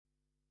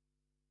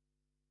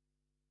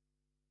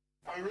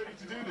we ready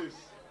to do this?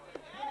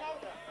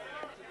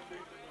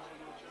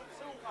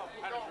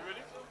 Adam, you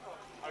ready?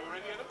 Are you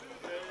ready, Adam?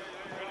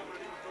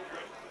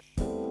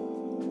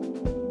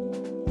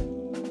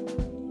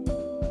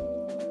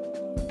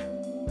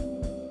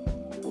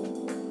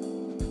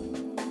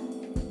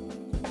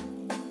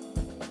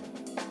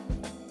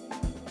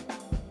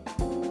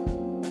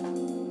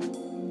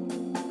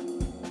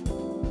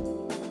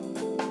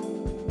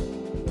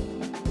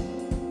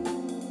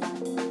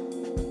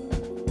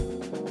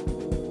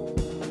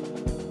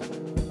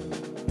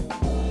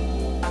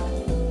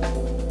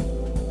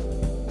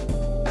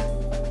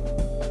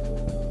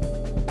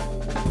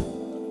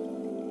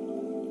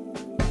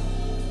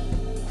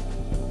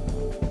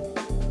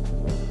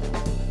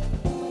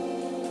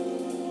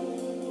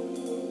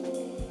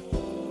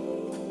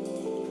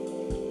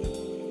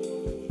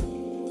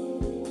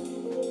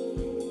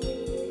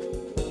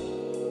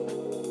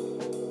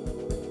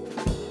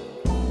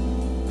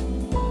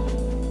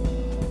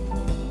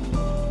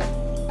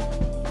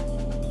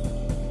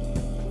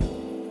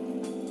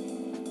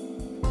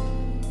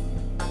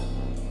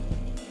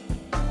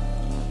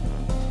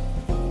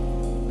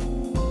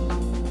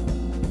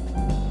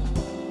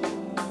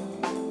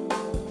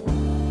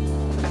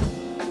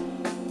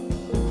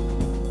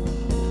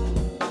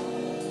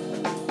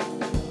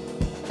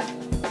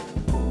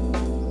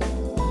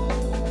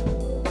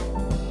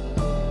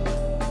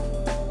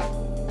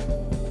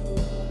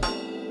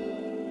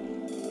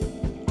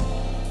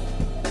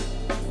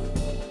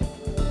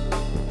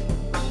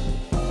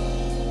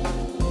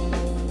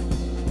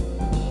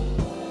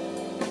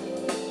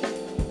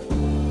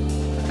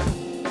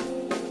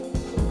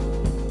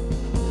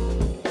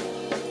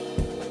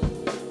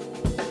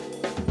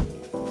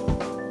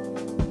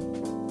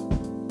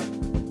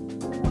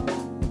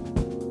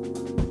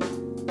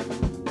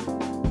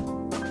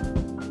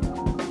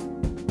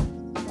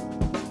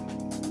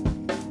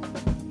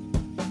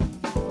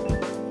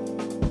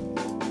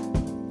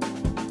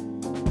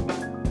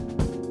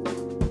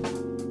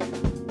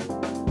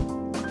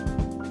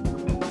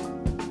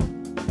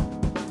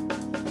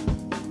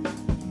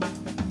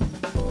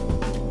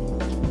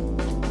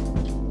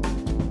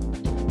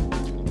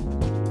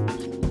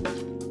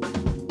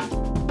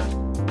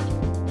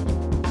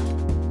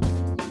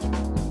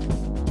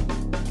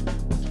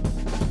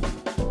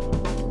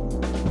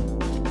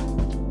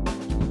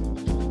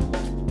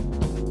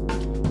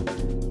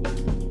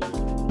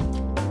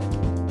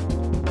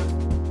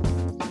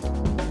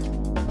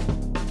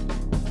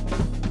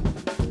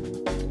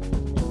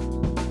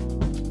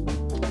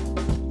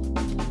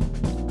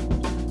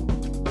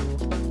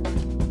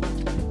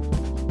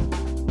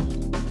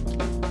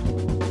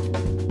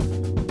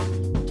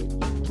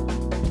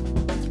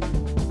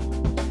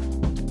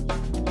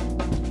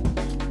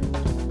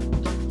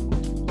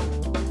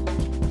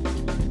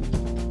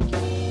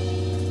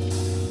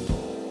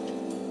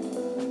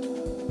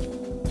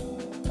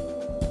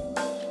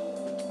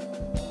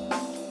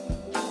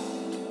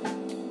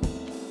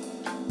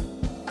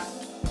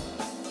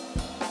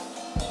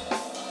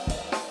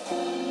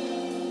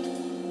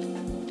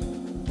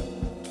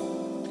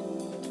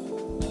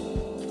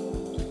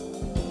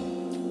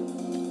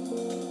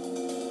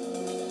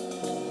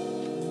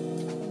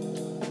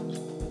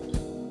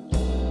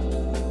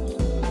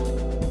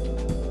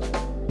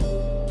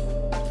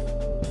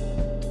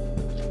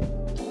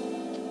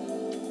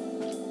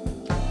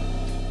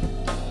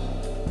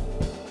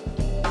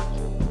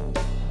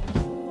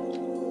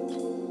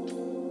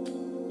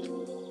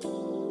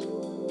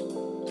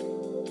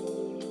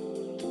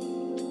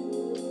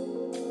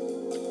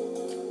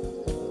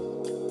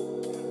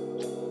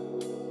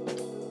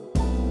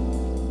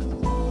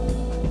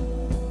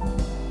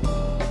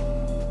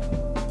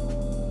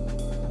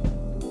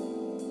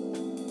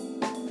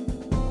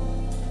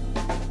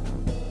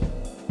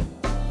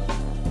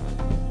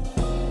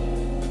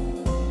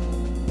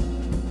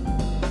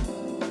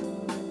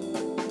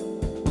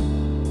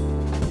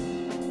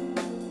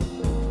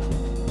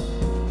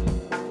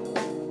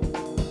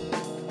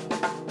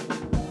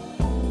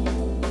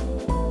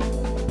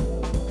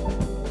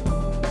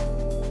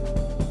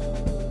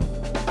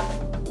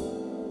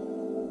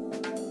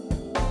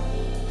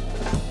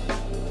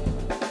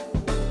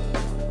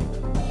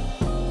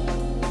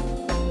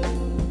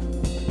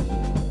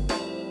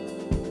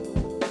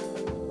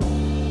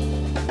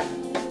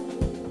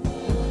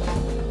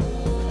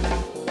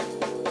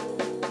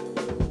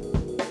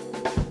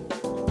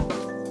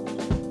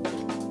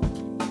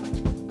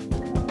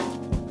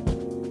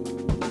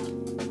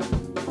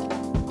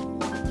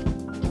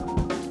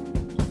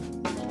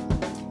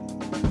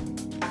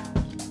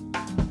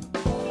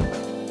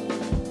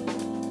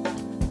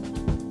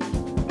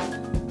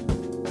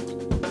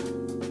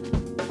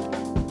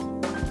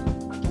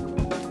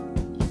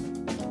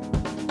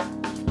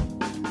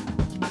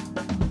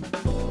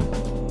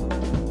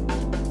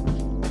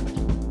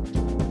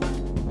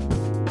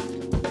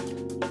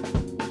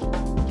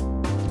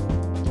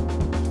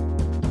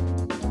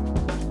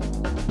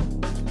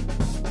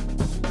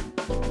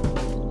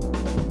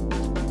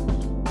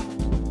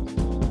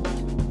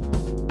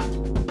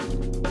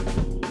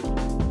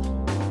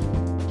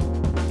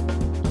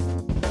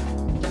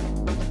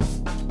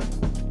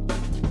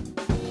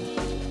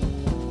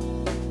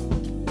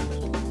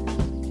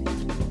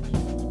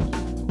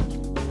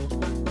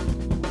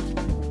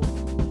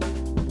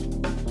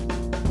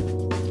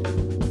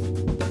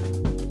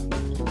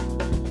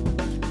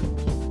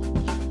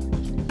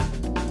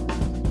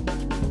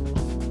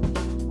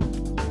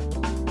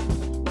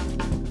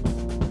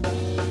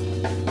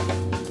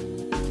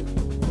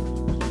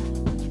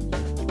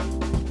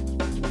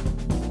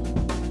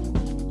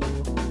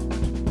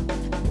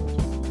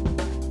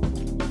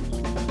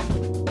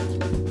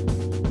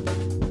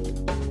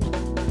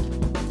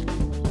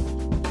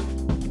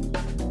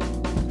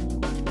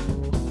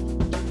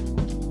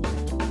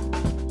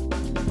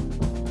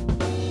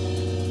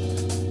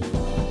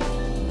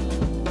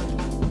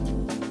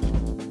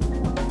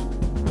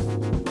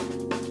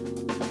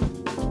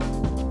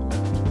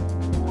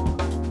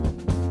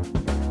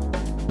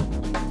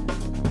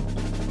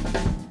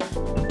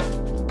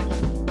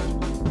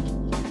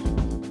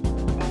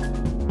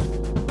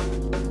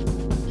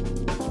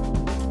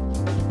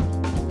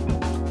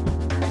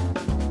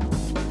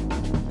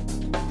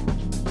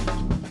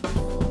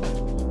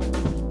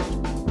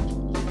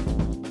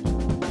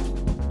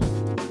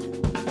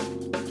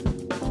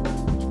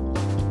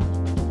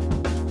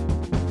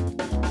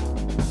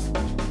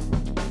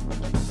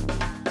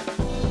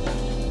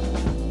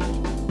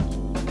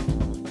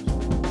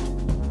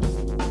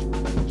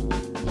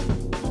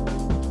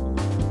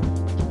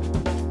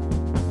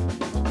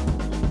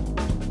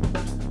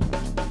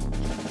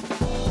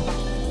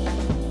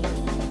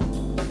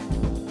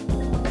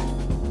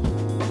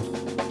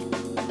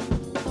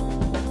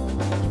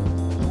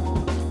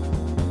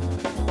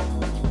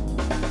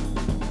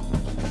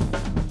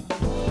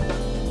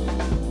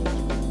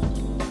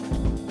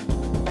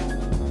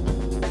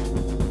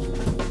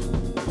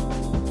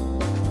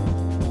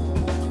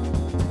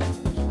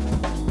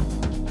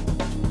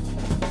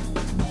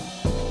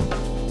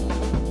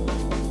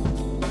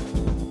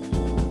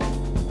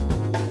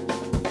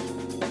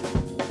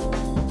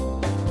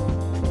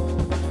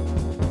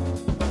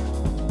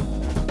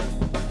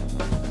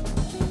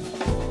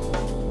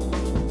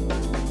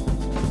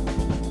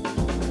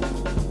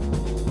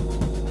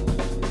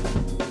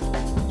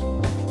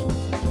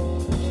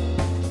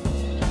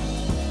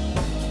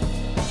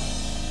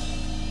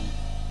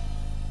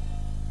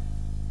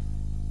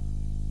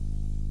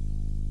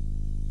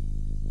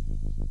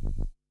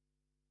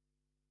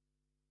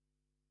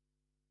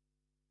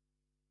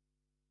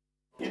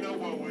 know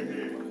why we're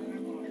here.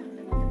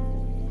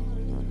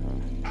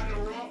 At a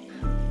rock,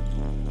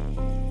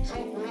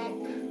 top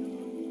rock,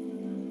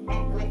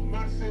 up rock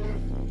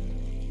massive.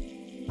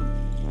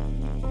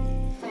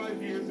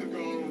 5 years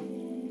ago,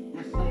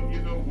 we thought,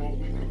 you know what,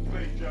 we could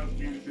play jazz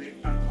music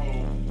at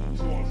home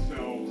to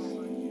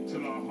ourselves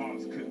till our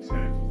heart's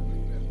content.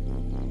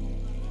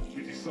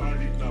 We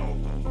decided no.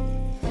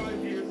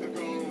 5 years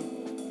ago,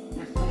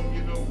 we thought,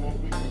 you know what,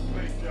 we could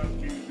play jazz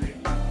music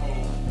at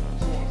home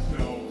to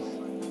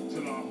ourselves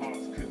till our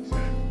heart's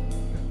content.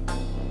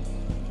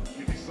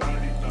 We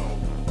decided no.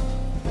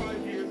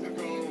 5 years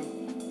ago,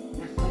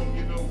 we thought,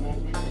 you know what,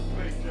 we could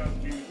play jazz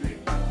music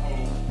at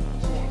home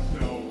to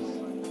ourselves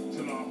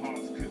till our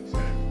heart's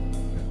content.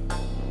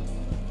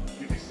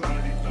 We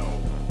decided no.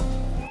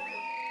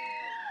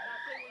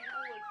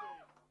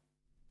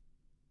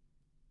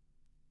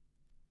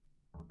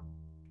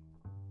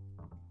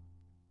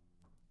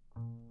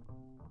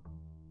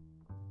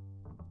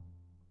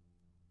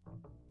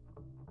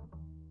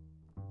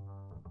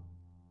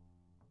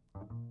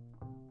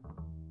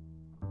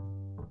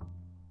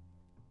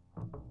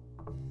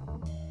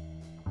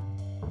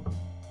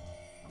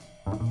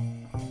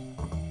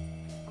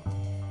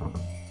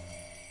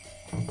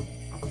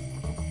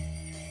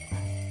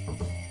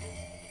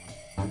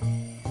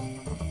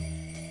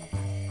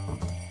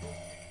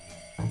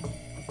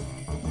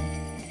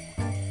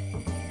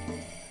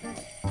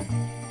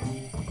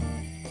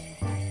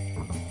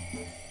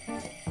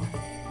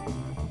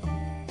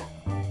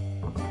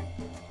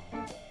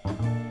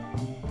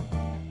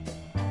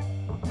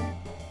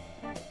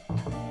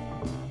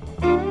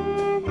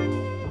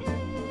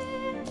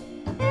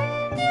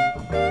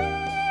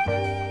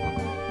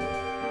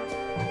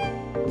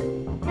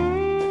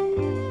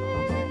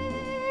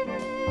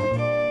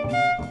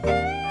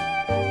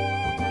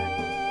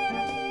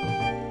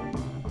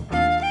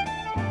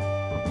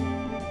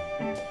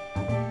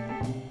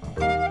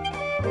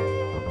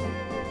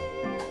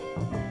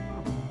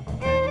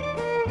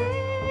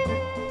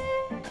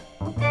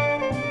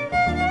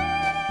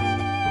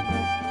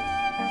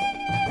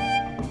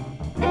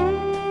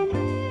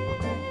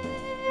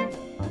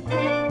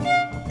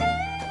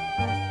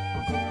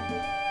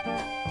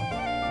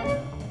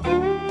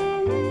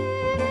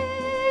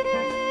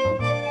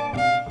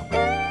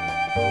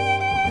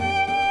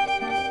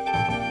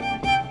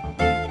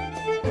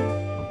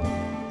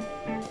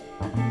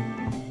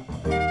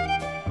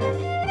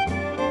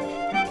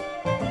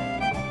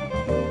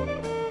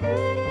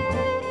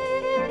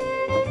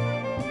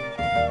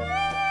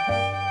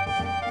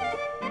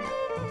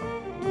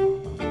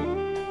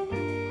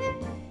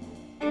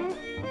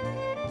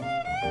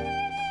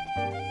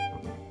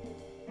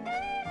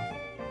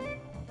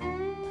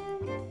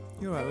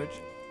 You're right, Rich.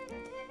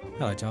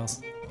 Hello,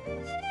 Charles.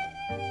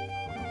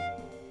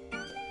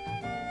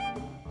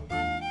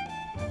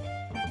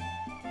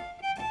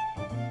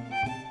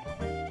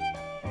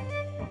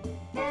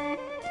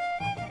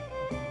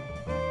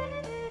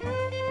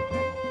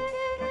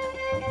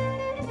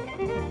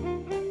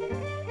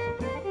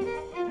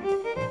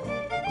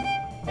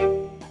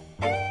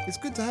 It's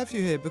good to have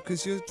you here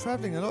because you're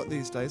travelling a lot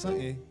these days,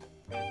 aren't you?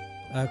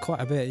 Quite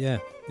a bit, yeah.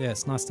 Yeah,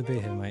 it's nice to be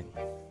here, mate.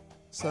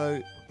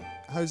 So,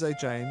 Jose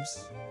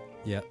James,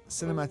 Yeah,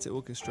 Cinematic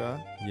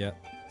Orchestra, yeah.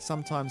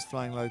 sometimes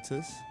Flying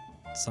Lotus,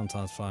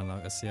 Sometimes Flying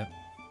Lotus, yeah.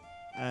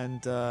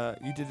 and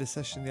you did a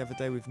session the other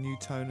day with New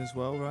Tone as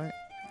well, right?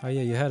 Oh,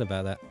 yeah, you heard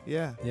about that.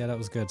 Yeah, Yeah, that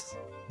was good.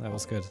 That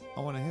was good. I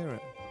want to hear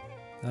it.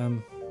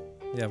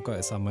 Yeah, I've got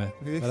it somewhere.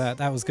 Yeah. But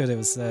that was good. It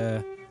was.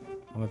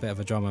 I'm a bit of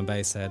a drum and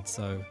bass head,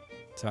 so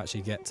to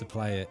actually get to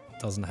play it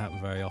doesn't happen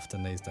very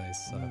often these days.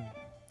 So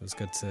it was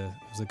good to. It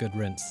was a good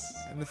rinse.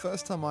 And the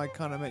first time I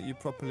kind of met you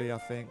properly, I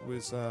think,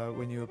 was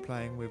when you were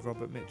playing with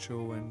Robert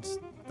Mitchell and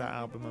that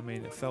album. I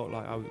mean, it felt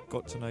like I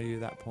got to know you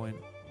at that point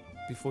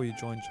before you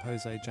joined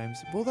Jose James.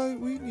 Although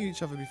we knew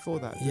each other before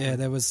that. didn't Yeah,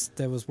 we?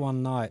 there was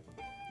one night,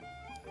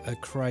 a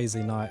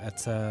crazy night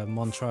at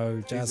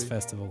Montreux Jazz Easy.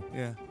 Festival.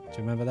 Yeah. Do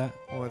you remember that?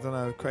 Oh, I don't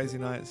know. Crazy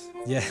nights.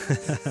 Yeah.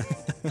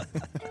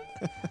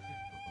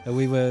 I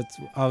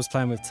was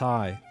playing with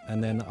Ty,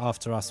 and then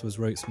after us was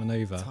Roots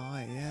Maneuver,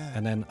 Ty, yeah.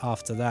 and then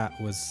after that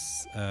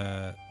was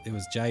it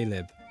was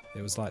J-Lib.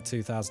 It was like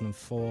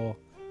 2004,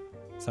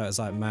 so it was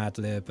like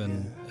Madlib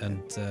and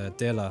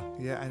Dilla.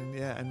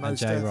 And and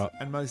J-Rock.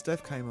 Mos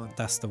Def came on.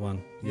 That's the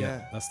one.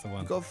 Yeah. That's the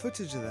one. You got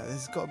footage of that?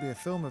 There's got to be a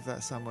film of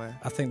that somewhere.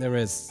 I think there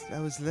is,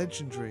 That was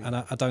legendary. and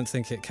I don't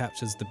think it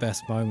captures the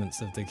best moments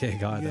of the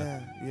gig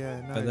either.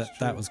 No, But it's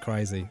that true. was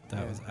crazy.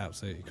 That Yeah. was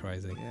absolutely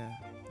crazy. Yeah.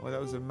 Well, that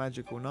was a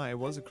magical night. It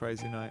was a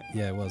crazy night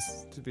Yeah, it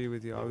was. to be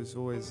with you. I was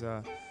always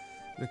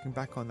looking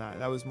back on that.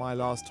 That was my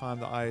last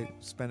time that I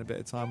spent a bit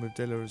of time with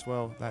Dilla as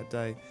well that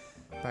day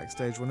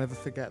backstage. We'll never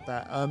forget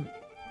that.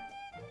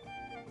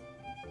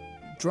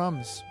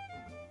 Drums,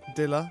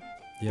 Dilla,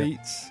 Yeah.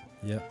 beats.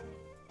 Yeah.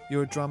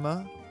 You're a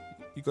drummer.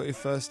 You got your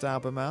first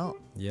album out.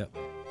 Yeah.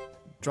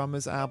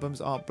 Drummers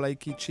albums: Art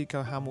Blakey,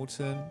 Chico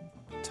Hamilton,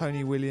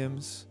 Tony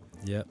Williams,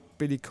 Yeah.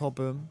 Billy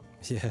Cobham.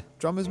 Yeah.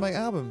 Drummers make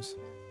albums.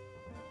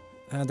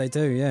 They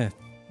do. Yeah.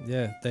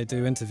 Yeah, they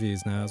do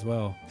interviews now as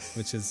well,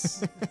 which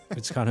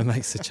kind of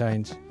makes a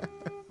change.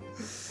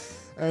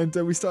 And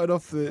we started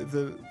off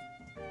the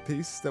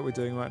piece that we're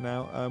doing right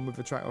now with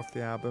a track off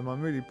the album.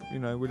 I'm really,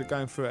 we're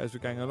going through it as we're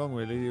going along,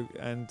 really,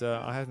 and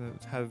I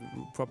hadn't had a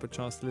proper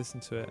chance to listen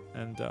to it,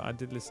 and I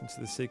did listen to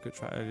the secret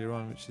track earlier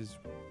on, which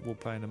we'll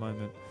play in a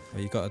moment.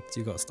 Well, you got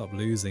to stop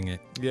losing it.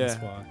 Yeah,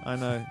 that's why. I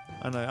know.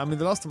 I mean,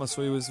 the last time I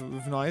saw you was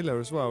with Naila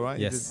as well, right?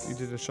 Yes. You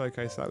did a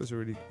showcase. That was a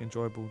really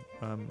enjoyable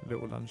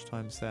little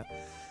lunchtime set.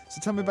 So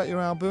tell me about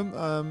your album.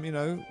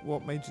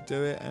 What made you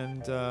do it,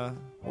 and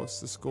what's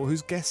the score?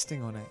 Who's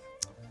guesting on it?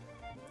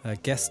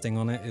 Guesting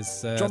on it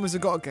is... drummers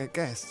have got to get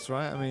guests,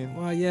 right? I mean...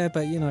 Well, yeah,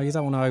 but, you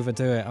don't want to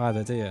overdo it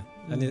either, do you?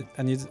 Mm.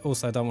 And you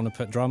also don't want to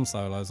put drum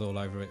solos all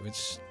over it,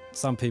 which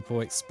some people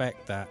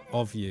expect that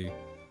of you.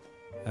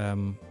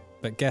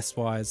 But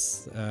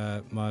guest-wise,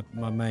 my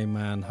main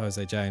man,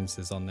 Jose James,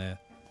 is on there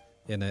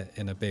in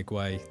a big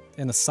way,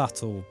 in a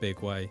subtle big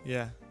way.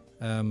 Yeah.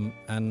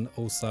 And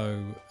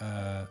also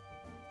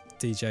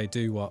DJ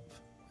Doo-Wop,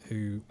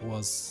 who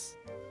was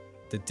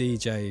the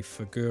DJ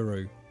for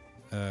Guru,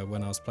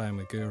 when I was playing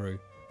with Guru,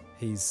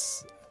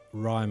 he's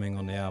rhyming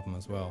on the album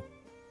as well.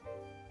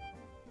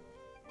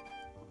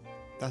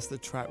 That's the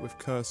track with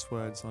curse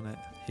words on it.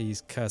 He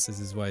curses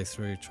his way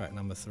through track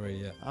number 3,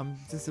 yeah. I'm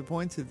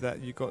disappointed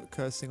that you got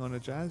cursing on a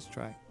jazz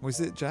track. Was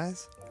it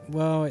jazz?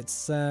 Well,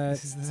 it's me,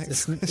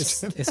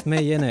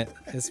 innit?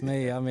 It's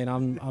me. I mean,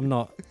 I'm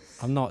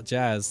not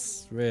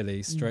jazz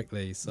really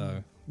strictly,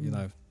 so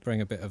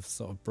bring a bit of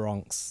sort of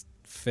Bronx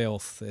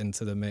filth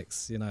into the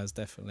mix. It's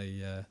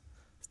definitely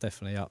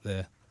up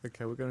there.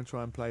 Okay, we're going to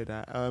try and play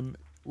that.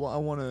 What I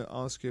want to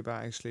ask you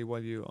about, actually,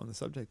 while you're on the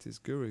subject, is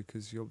Guru,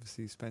 because you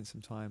obviously spent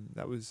some time.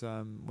 That was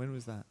when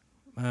was that?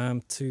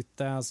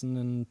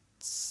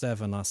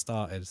 2007 I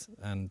started,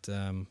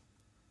 and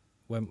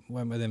went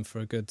with him for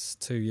a good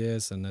 2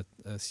 years, and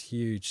a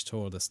huge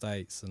tour of the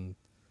States, and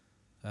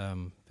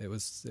it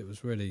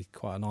was really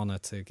quite an honour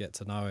to get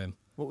to know him.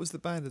 What was the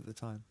band at the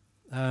time?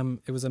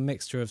 It was a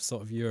mixture of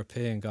sort of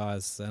European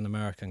guys and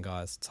American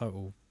guys,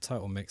 total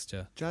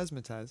mixture.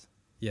 Jazzmatazz?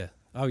 Yeah.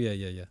 Oh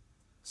yeah.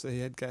 So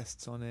he had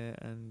guests on it,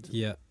 and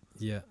yeah.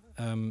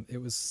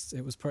 It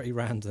was pretty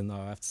random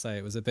though, I have to say.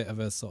 It was a bit of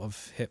a sort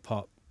of hip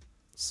hop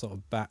sort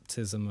of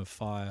baptism of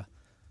fire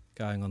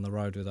going on the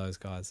road with those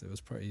guys. It was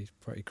pretty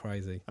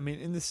crazy. I mean,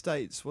 in the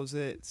States, was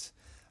it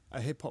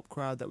a hip hop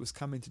crowd that was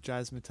coming to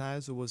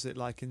Jazzmatazz, or was it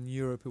like in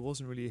Europe? It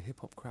wasn't really a hip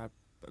hop crowd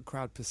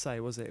per se,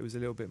 was it? It was a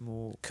little bit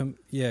more...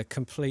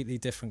 completely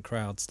different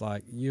crowds.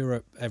 Like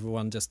Europe,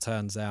 everyone just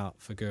turns out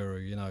for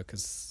Guru,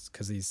 because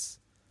he's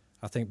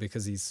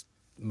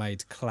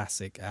made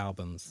classic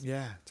albums.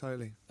 Yeah,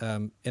 totally.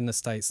 In the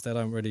States, they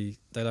don't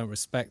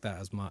respect that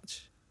as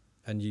much,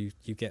 and you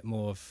get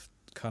more of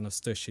kind of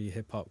stushy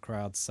hip hop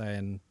crowds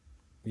saying,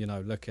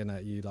 looking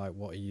at you like,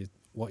 what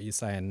are you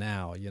saying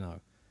now,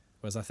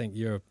 Whereas I think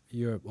Europe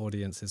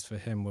audiences for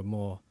him were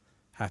more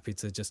happy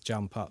to just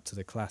jump up to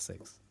the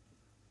classics.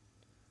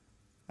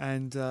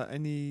 And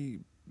any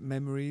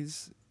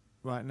memories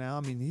right now?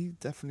 I mean, he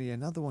definitely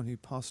another one who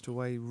passed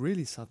away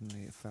really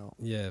suddenly, it felt.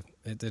 Yeah,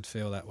 it did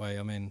feel that way.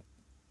 I mean,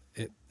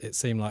 it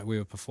seemed like we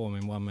were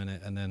performing 1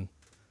 minute, and then,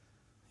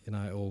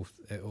 it all,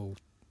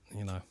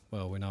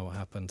 well, we know what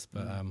happened.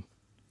 But,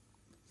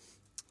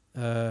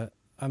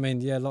 I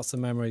mean, yeah, lots of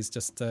memories,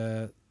 just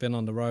been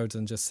on the road,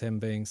 and just him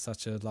being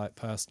such a,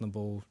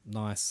 personable,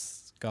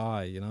 nice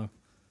guy,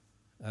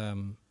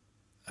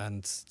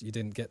 and you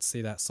didn't get to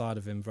see that side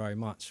of him very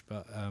much,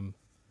 but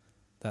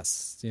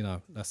that's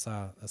how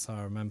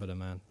I remember the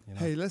man.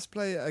 Hey, let's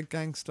play a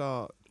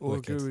Gangstar or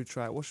Wicked. a Guru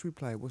track. What should we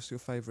play? What's your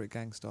favourite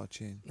Gangstar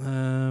tune?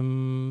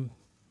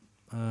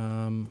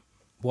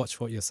 Watch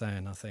What You're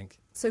Saying, I think.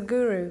 So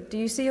Guru, do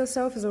you see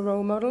yourself as a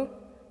role model?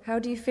 How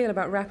do you feel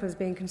about rappers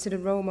being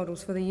considered role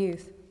models for the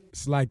youth?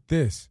 It's like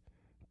this,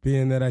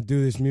 being that I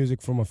do this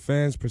music from a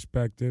fan's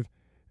perspective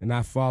and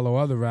I follow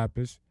other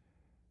rappers,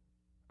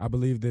 I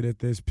believe that if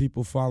there's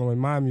people following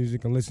my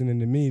music and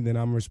listening to me, then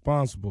I'm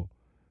responsible.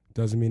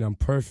 Doesn't mean I'm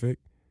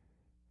perfect.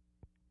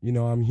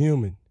 I'm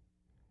human.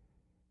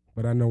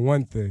 But I know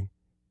one thing.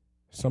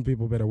 Some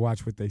people better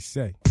watch what they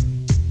say.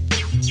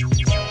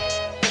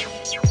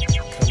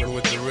 Coming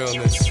with the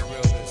realness.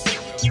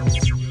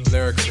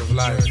 Lyrics of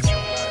life.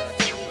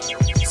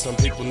 Some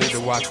people need to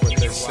watch what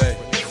they say.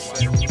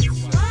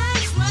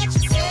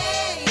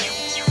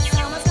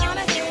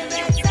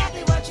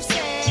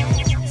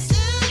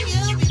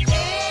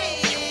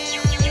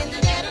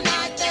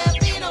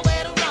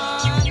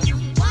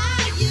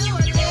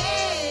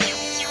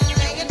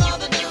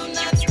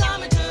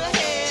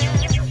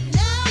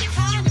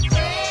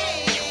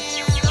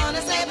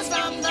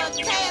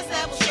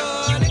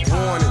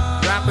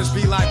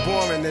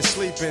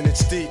 Sleeping,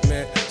 it's deep,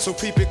 man. So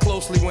peep it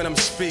closely when I'm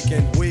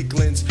speaking.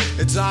 Weaklings,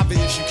 it's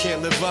obvious you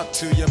can't live up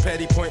to your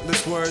petty,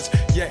 pointless words,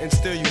 yet and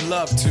still you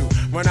love to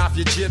run off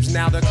your jibs.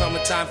 Now there come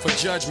a time for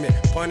judgment,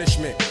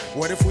 punishment.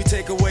 What if we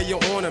take away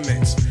your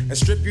ornaments and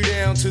strip you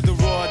down to the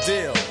raw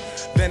deal?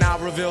 Then I'll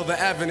reveal the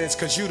evidence,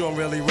 cause you don't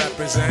really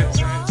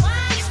represent.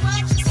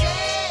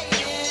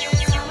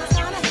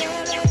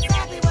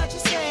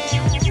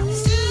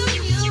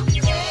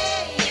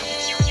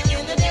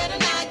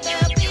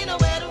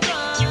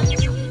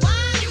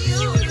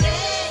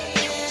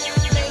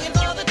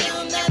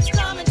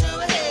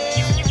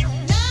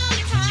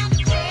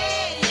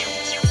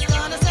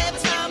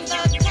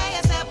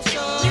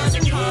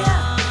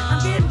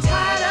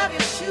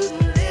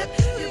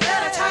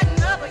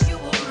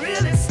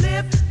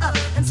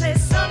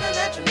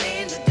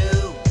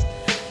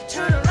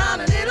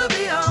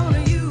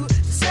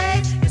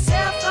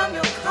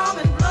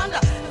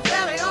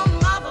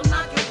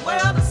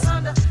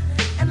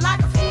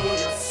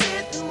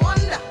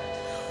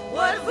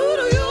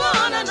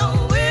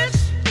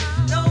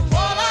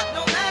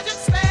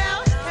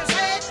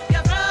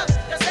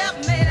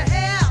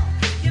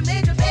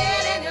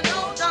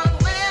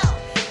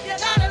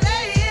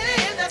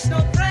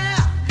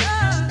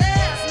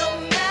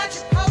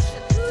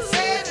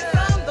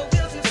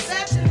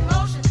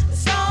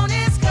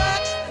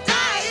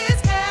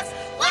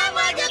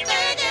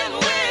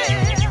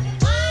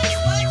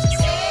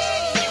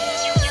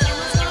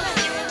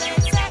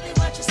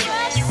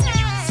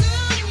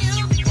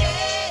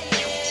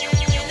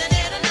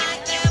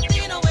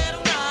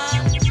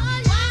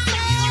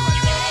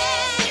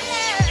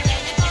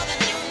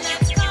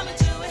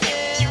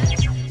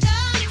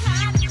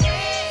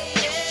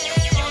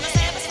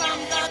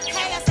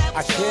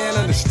 I can't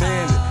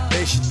understand it.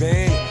 They should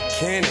ban it,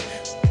 can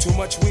it? Too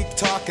much weak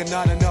talk and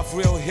not enough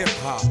real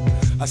hip-hop.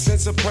 A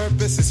sense of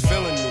purpose is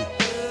filling me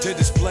to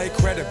display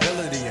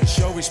credibility and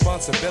show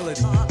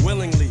responsibility.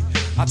 Willingly,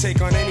 I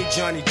take on any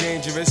Johnny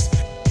Dangerous.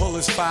 Pull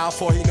his file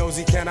for he knows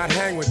he cannot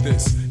hang with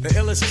this. The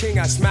illest king,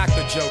 I smack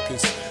the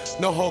jokers.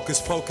 No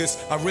hocus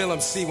pocus, a real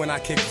MC when I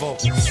kick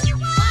vocals.